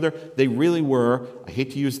with each other. They really were, I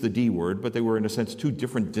hate to use the D word, but they were in a sense two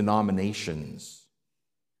different denominations.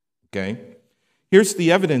 Okay? Here's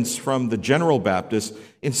the evidence from the General Baptists.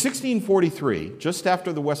 In 1643, just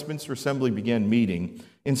after the Westminster Assembly began meeting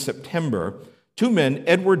in September, two men,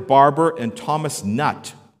 Edward Barber and Thomas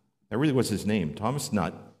Nutt, that really was his name, Thomas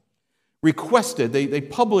Nutt, requested, they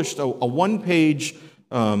published a one-page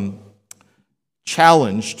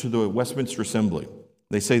challenge to the Westminster Assembly.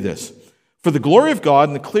 They say this: for the glory of God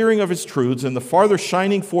and the clearing of his truths and the farther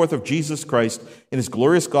shining forth of Jesus Christ in his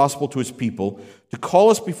glorious gospel to his people, to call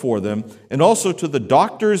us before them, and also to the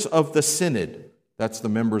doctors of the synod, that's the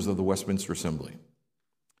members of the Westminster Assembly,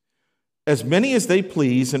 as many as they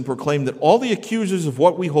please, and proclaim that all the accusers of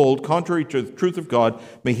what we hold contrary to the truth of God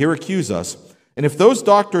may here accuse us. And if those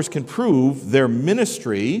doctors can prove their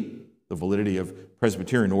ministry, the validity of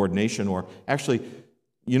Presbyterian ordination, or actually,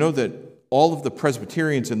 you know that all of the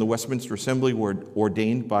Presbyterians in the Westminster Assembly were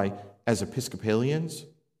ordained as Episcopalians?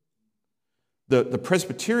 The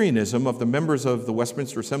Presbyterianism of the members of the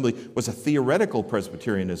Westminster Assembly was a theoretical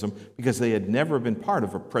Presbyterianism because they had never been part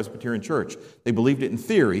of a Presbyterian church. They believed it in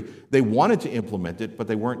theory. They wanted to implement it, but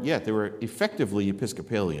they weren't yet. They were effectively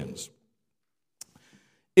Episcopalians.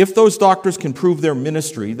 If those doctors can prove their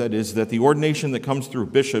ministry, that is, that the ordination that comes through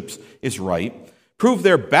bishops is right, prove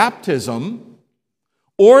their baptism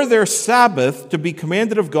or their Sabbath to be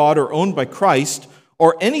commanded of God or owned by Christ,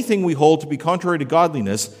 or anything we hold to be contrary to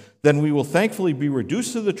godliness, then we will thankfully be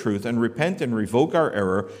reduced to the truth and repent and revoke our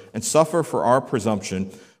error and suffer for our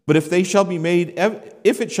presumption. But if it shall be made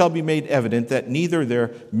evident that neither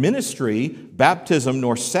their ministry, baptism,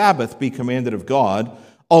 nor Sabbath be commanded of God,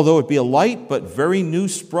 although it be a light but very new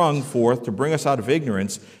sprung forth to bring us out of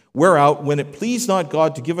ignorance, whereout, when it pleased not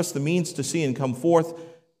God to give us the means to see and come forth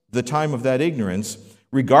the time of that ignorance,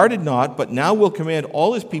 regarded not, but now will command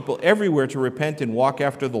all his people everywhere to repent and walk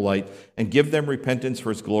after the light, and give them repentance for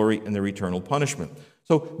his glory and their eternal punishment.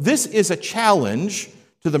 So this is a challenge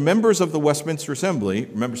to the members of the Westminster Assembly.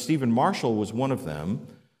 Remember, Stephen Marshall was one of them,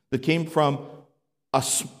 that came from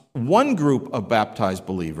one group of baptized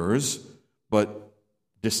believers, but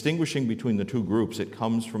distinguishing between the two groups, it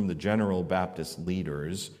comes from the General Baptist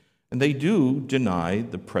leaders, and they do deny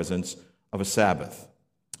the presence of a Sabbath.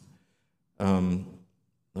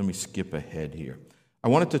 Let me skip ahead here. I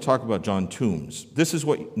wanted to talk about John Toombs. This is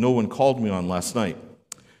what no one called me on last night.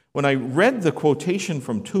 When I read the quotation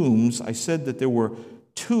from Toombs, I said that there were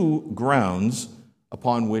two grounds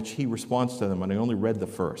upon which he responds to them, and I only read the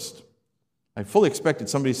first. I fully expected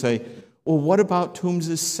somebody to say, well, what about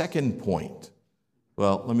Toombs' second point?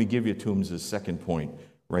 Well, let me give you Toombs' second point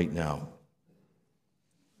right now.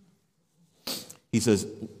 He says,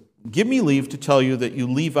 give me leave to tell you that you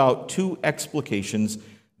leave out two explications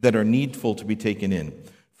that are needful to be taken in.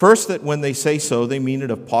 First, that when they say so, they mean it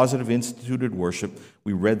of positive instituted worship.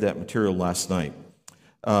 We read that material last night.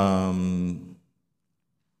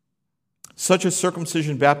 Such as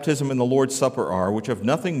circumcision, baptism, and the Lord's Supper are, which have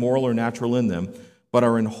nothing moral or natural in them, but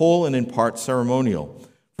are in whole and in part ceremonial.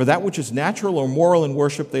 For that which is natural or moral in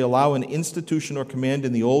worship, they allow an institution or command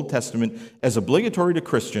in the Old Testament as obligatory to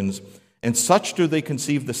Christians, and such do they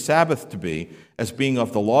conceive the Sabbath to be, as being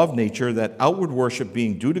of the law of nature, that outward worship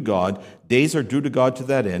being due to God, days are due to God to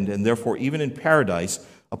that end, and therefore even in paradise,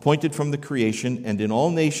 appointed from the creation, and in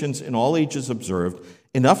all nations, in all ages observed,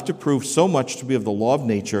 enough to prove so much to be of the law of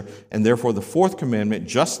nature, and therefore the fourth commandment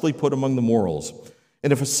justly put among the morals.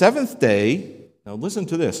 And if a seventh day, now listen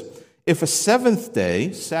to this, if a seventh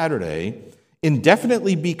day, Saturday,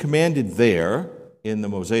 indefinitely be commanded there in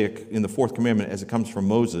the fourth commandment as it comes from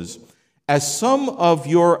Moses, as some of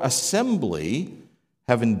your assembly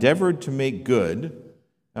have endeavored to make good.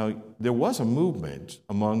 Now, there was a movement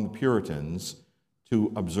among the Puritans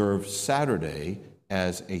to observe Saturday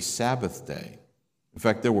as a Sabbath day. In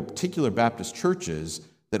fact, there were particular Baptist churches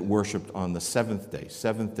that worshiped on the Seventh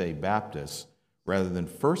Day Baptists, rather than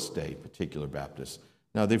First Day Particular Baptists.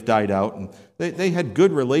 Now, they've died out, and they had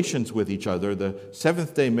good relations with each other. The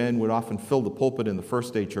Seventh-day men would often fill the pulpit in the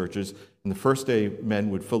First-day churches, and the First-day men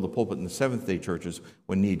would fill the pulpit in the Seventh-day churches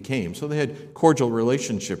when need came. So they had cordial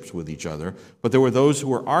relationships with each other, but there were those who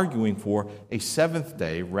were arguing for a seventh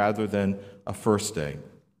day rather than a first day.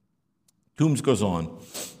 Toombs goes on.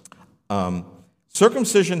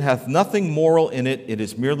 Circumcision hath nothing moral in it. It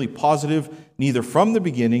is merely positive, neither from the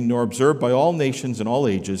beginning, nor observed by all nations in all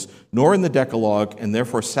ages, nor in the Decalogue, and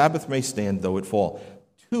therefore Sabbath may stand, though it fall.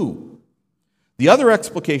 2. The other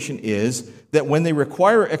explication is that when they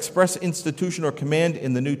require express institution or command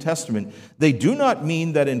in the New Testament, they do not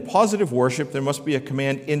mean that in positive worship there must be a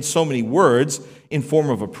command in so many words, in form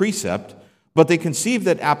of a precept, but they conceive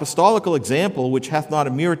that apostolical example, which hath not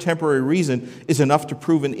a mere temporary reason, is enough to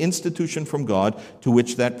prove an institution from God to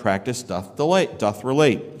which that practice doth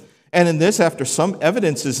relate. And in this, after some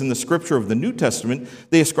evidences in the Scripture of the New Testament,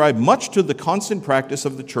 they ascribe much to the constant practice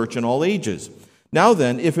of the church in all ages. Now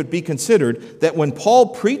then, if it be considered that when Paul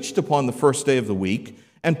preached upon the first day of the week,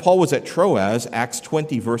 and Paul was at Troas, Acts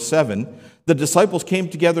 20, verse 7, the disciples came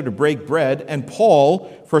together to break bread, and Paul,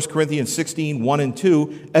 1 Corinthians 16, 1 and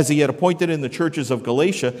 2, as he had appointed in the churches of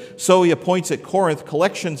Galatia, so he appoints at Corinth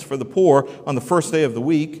collections for the poor on the first day of the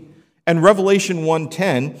week. And Revelation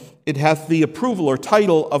 1:10, it hath the approval or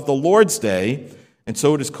title of the Lord's Day, and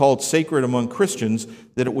so it is called sacred among Christians,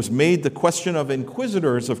 that it was made the question of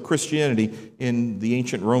inquisitors of Christianity in the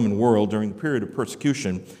ancient Roman world during the period of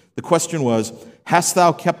persecution. The question was, hast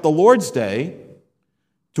thou kept the Lord's Day?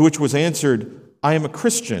 To which was answered, I am a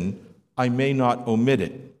Christian, I may not omit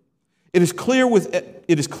it. It is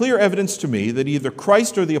clear evidence to me that either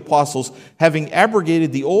Christ or the apostles, having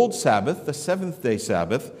abrogated the old Sabbath, the seventh-day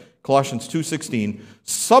Sabbath, Colossians 2:16,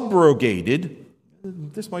 subrogated,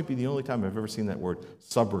 this might be the only time I've ever seen that word,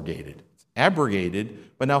 subrogated. It's abrogated,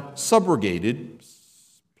 but now subrogated,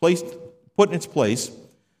 put in its place,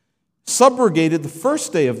 subrogated the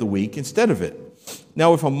first day of the week instead of it.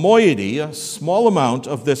 Now, if a moiety, a small amount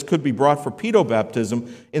of this could be brought for pedobaptism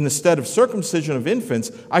in the stead of circumcision of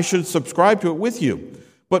infants, I should subscribe to it with you.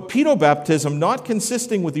 But pedobaptism, not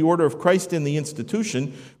consisting with the order of Christ in the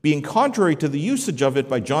institution, being contrary to the usage of it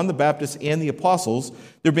by John the Baptist and the apostles,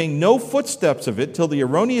 there being no footsteps of it till the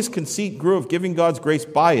erroneous conceit grew of giving God's grace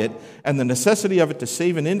by it, and the necessity of it to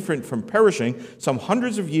save an infant from perishing some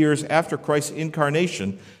hundreds of years after Christ's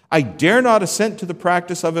incarnation, I dare not assent to the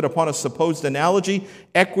practice of it upon a supposed analogy,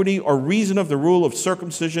 equity, or reason of the rule of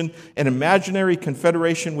circumcision, an imaginary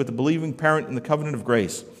confederation with the believing parent in the covenant of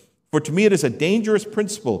grace. For to me it is a dangerous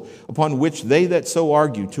principle upon which they that so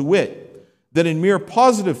argue, to wit, that in mere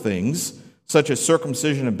positive things, such as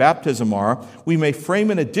circumcision and baptism are, we may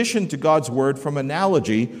frame an addition to God's word from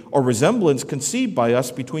analogy or resemblance conceived by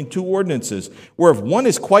us between two ordinances, whereof one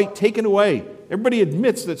is quite taken away. Everybody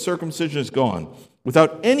admits that circumcision is gone,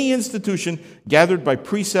 without any institution gathered by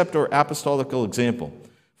precept or apostolical example.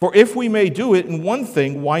 For if we may do it in one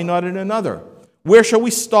thing, why not in another? Where shall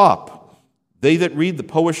we stop? They that read the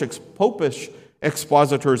popish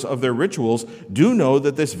expositors of their rituals do know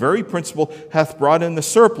that this very principle hath brought in the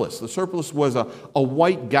surplice. The surplice was a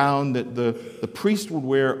white gown that the priest would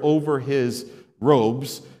wear over his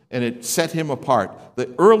robes, and it set him apart.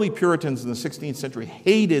 The early Puritans in the 16th century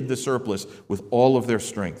hated the surplice with all of their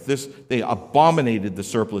strength. They abominated the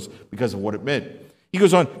surplice because of what it meant. He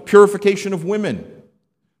goes on, purification of women.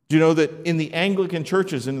 Do you know that in the Anglican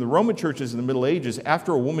churches, in the Roman churches in the Middle Ages,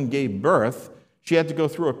 after a woman gave birth, she had to go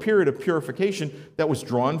through a period of purification that was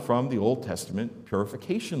drawn from the Old Testament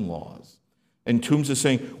purification laws. And Toombs is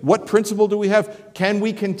saying, what principle do we have? Can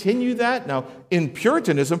we continue that? Now, in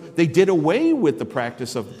Puritanism, they did away with the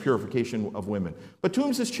practice of purification of women. But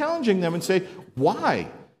Toombs is challenging them and say,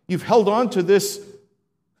 why? You've held on to this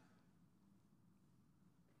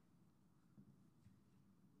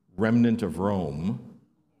remnant of Rome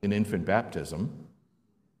in infant baptism.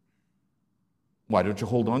 Why don't you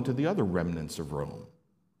hold on to the other remnants of Rome?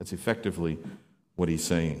 That's effectively what he's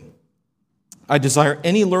saying. I desire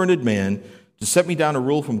any learned man to set me down a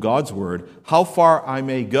rule from God's word, how far I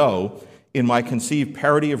may go in my conceived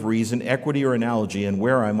parity of reason, equity, or analogy, and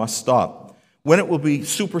where I must stop. When it will be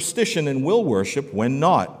superstition and will worship, when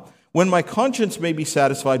not. When my conscience may be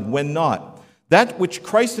satisfied, when not. That which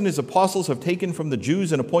Christ and his apostles have taken from the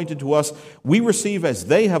Jews and appointed to us, we receive as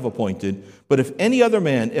they have appointed. But if any other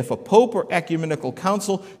man, if a pope or ecumenical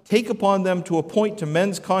council, take upon them to appoint to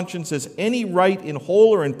men's consciences any right in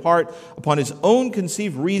whole or in part upon his own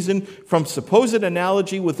conceived reason from supposed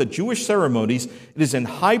analogy with the Jewish ceremonies, it is in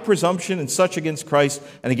high presumption and such against Christ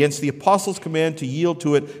and against the apostles' command to yield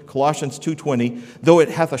to it, Colossians 2:20, though it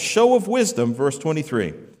hath a show of wisdom, verse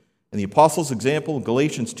 23. And the apostles' example,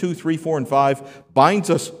 Galatians 2, 3, 4, and 5, binds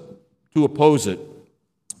us to oppose it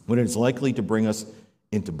when it is likely to bring us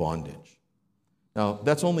into bondage. Now,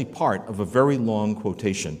 that's only part of a very long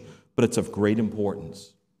quotation, but it's of great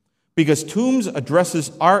importance. Because Toombs addresses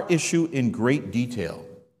our issue in great detail.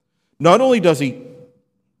 Not only does he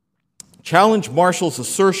challenge Marshall's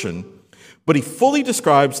assertion, but he fully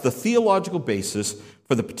describes the theological basis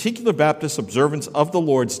for the particular Baptist observance of the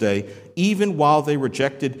Lord's Day, even while they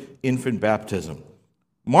rejected infant baptism.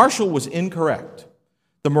 Marshall was incorrect.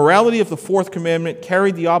 The morality of the fourth commandment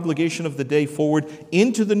carried the obligation of the day forward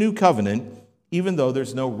into the new covenant, even though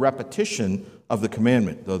there's no repetition of the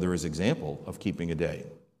commandment, though there is example of keeping a day.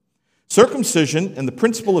 Circumcision and the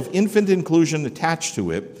principle of infant inclusion attached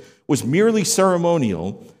to it was merely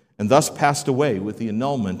ceremonial and thus passed away with the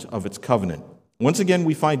annulment of its covenant. Once again,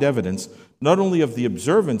 we find evidence not only of the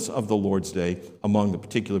observance of the Lord's Day among the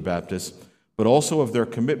particular Baptists, but also of their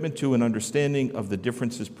commitment to an understanding of the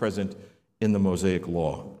differences present in the Mosaic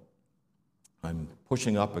Law. I'm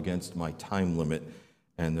pushing up against my time limit,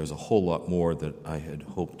 and there's a whole lot more that I had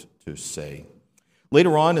hoped to say.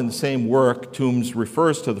 Later on in the same work, Toombs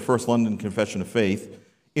refers to the First London Confession of Faith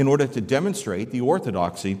in order to demonstrate the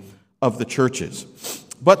orthodoxy of the churches.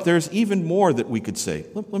 But there's even more that we could say.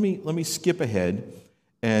 Let me skip ahead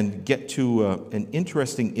and get to an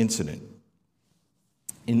interesting incident.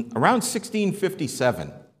 In around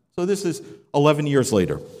 1657, so this is 11 years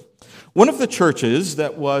later, one of the churches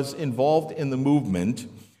that was involved in the movement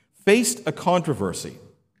faced a controversy.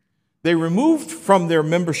 They removed from their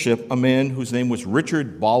membership a man whose name was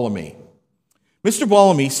Richard Ballamy. Mr.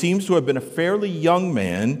 Ballamy seems to have been a fairly young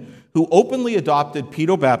man who openly adopted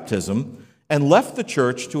pedobaptism and left the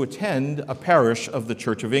church to attend a parish of the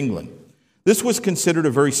Church of England. This was considered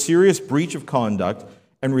a very serious breach of conduct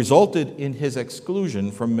and resulted in his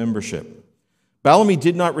exclusion from membership. Ballamy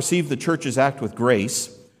did not receive the church's act with grace,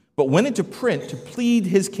 but went into print to plead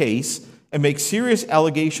his case and make serious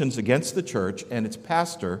allegations against the church and its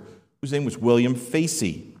pastor, whose name was William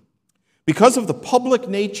Facey. Because of the public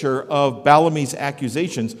nature of Ballamy's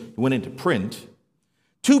accusations, he went into print.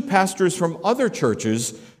 Two pastors from other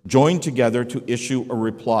churches joined together to issue a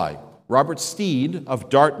reply. Robert Steed of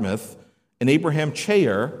Dartmouth and Abraham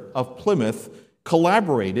Chayer of Plymouth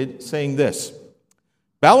collaborated, saying this: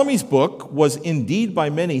 Ballamy's book was indeed by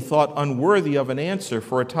many thought unworthy of an answer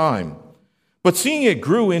for a time. But seeing it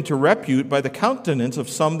grew into repute by the countenance of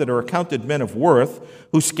some that are accounted men of worth,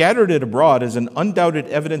 who scattered it abroad as an undoubted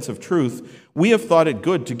evidence of truth, we have thought it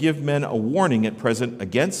good to give men a warning at present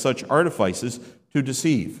against such artifices to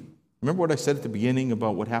deceive. Remember what I said at the beginning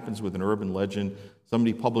about what happens with an urban legend?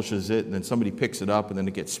 Somebody publishes it, and then somebody picks it up, and then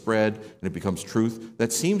it gets spread, and it becomes truth.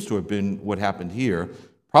 That seems to have been what happened here.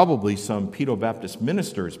 Probably some Pedobaptist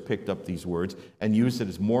ministers picked up these words and used it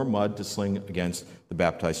as more mud to sling against the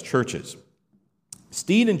baptized churches.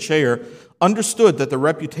 Steed and Chayer understood that the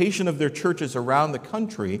reputation of their churches around the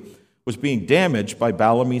country was being damaged by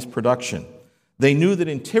Ballamy's production. They knew that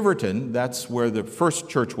in Tiverton, that's where the first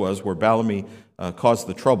church was, where Ballamy caused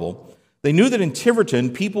the trouble. They knew that in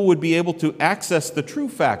Tiverton, people would be able to access the true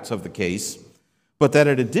facts of the case, but that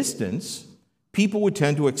at a distance, people would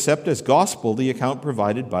tend to accept as gospel the account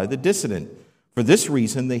provided by the dissident. For this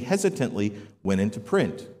reason, they hesitantly went into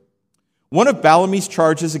print. One of Ballamy's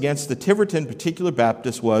charges against the Tiverton Particular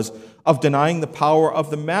Baptist was of denying the power of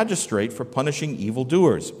the magistrate for punishing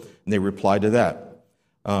evildoers. And they replied to that.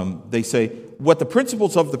 They say, what the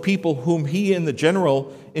principles of the people whom he in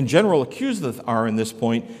general accuseth are in this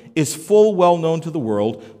point is full well known to the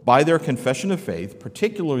world by their confession of faith,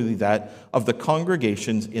 particularly that of the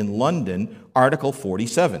congregations in London, Article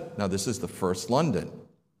 47. Now this is the first London.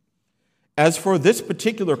 As for this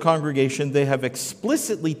particular congregation, they have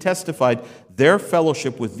explicitly testified their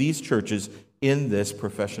fellowship with these churches in this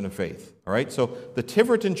profession of faith. All right, so the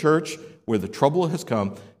Tiverton Church, where the trouble has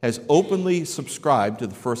come, has openly subscribed to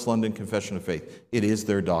the First London Confession of Faith. It is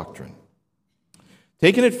their doctrine.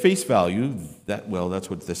 Taken at face value, that's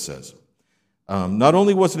what this says. Not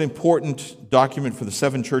only was it an important document for the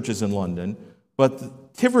 7 churches in London,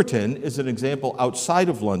 but Tiverton is an example outside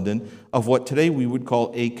of London of what today we would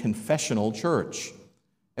call a confessional church.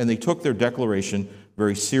 and they took their declaration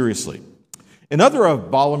very seriously. Another of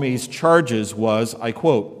Bellamy's charges was, I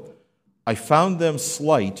quote, "I found them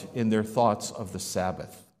slight in their thoughts of the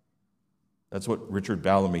Sabbath." That's what Richard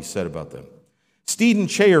Bellamy said about them. Stephen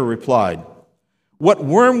Chayer replied, "What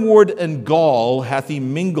wormwood and gall hath he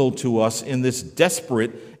mingled to us in this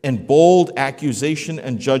desperate and bold accusation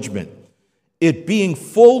and judgment, it being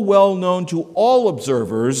full well known to all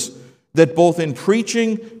observers that both in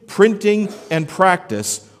preaching, printing, and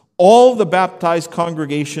practice, all the baptized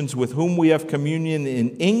congregations with whom we have communion in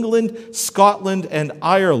England, Scotland, and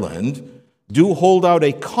Ireland do hold out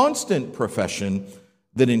a constant profession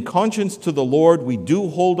that in conscience to the Lord we do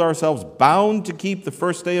hold ourselves bound to keep the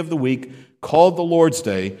first day of the week, called the Lord's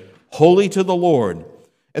Day, holy to the Lord,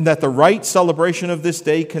 and that the right celebration of this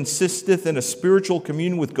day consisteth in a spiritual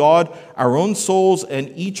communion with God, our own souls,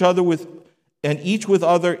 and each with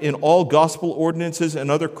other in all gospel ordinances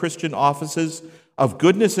and other Christian offices of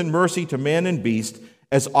goodness and mercy to man and beast,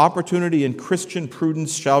 as opportunity and Christian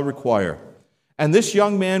prudence shall require. And this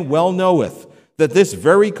young man well knoweth that this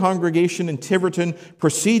very congregation in Tiverton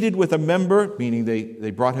proceeded with a member," meaning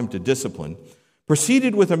they brought him to discipline,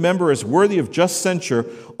 "proceeded with a member as worthy of just censure,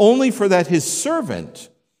 only for that his servant,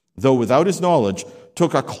 though without his knowledge,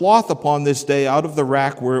 took a cloth upon this day out of the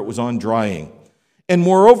rack where it was on drying. And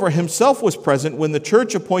moreover, himself was present when the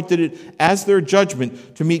church appointed it as their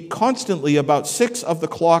judgment to meet constantly about 6 of the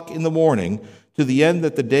clock in the morning, to the end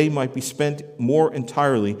that the day might be spent more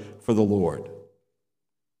entirely for the Lord."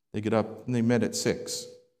 They get up and they met at 6.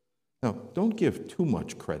 Now, don't give too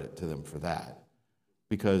much credit to them for that,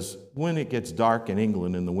 because when it gets dark in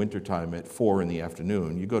England in the wintertime at 4 in the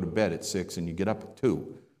afternoon, you go to bed at 6 and you get up at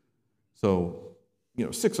 2. So,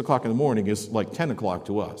 6 o'clock in the morning is like 10 o'clock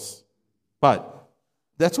to us. But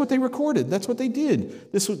that's what they recorded. That's what they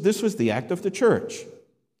did. This was the act of the church.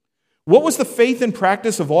 What was the faith and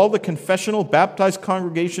practice of all the confessional baptized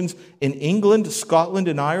congregations in England, Scotland,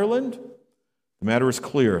 and Ireland? The matter is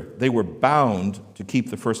clear. They were bound to keep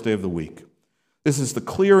the first day of the week. This is the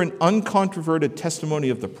clear and uncontroverted testimony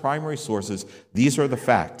of the primary sources. These are the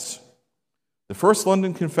facts. The First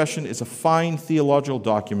London Confession is a fine theological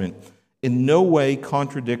document, in no way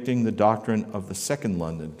contradicting the doctrine of the Second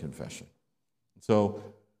London Confession. So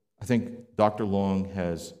I think Dr. Long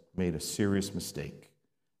has made a serious mistake,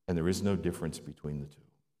 and there is no difference between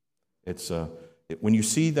the two. When you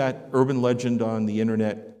see that urban legend on the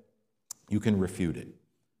internet, you can refute it.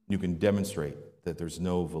 You can demonstrate that there's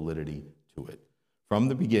no validity to it. From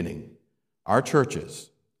the beginning, our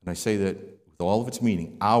churches, and I say that with all of its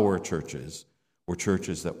meaning, our churches were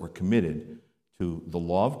churches that were committed to the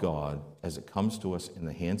law of God as it comes to us in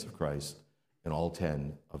the hands of Christ in all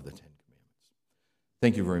 10 of the 10 commandments.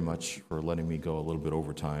 Thank you very much for letting me go a little bit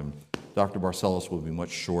over time. Dr. Barcelos will be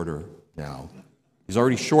much shorter now. He's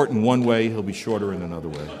already short in one way, he'll be shorter in another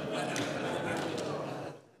way.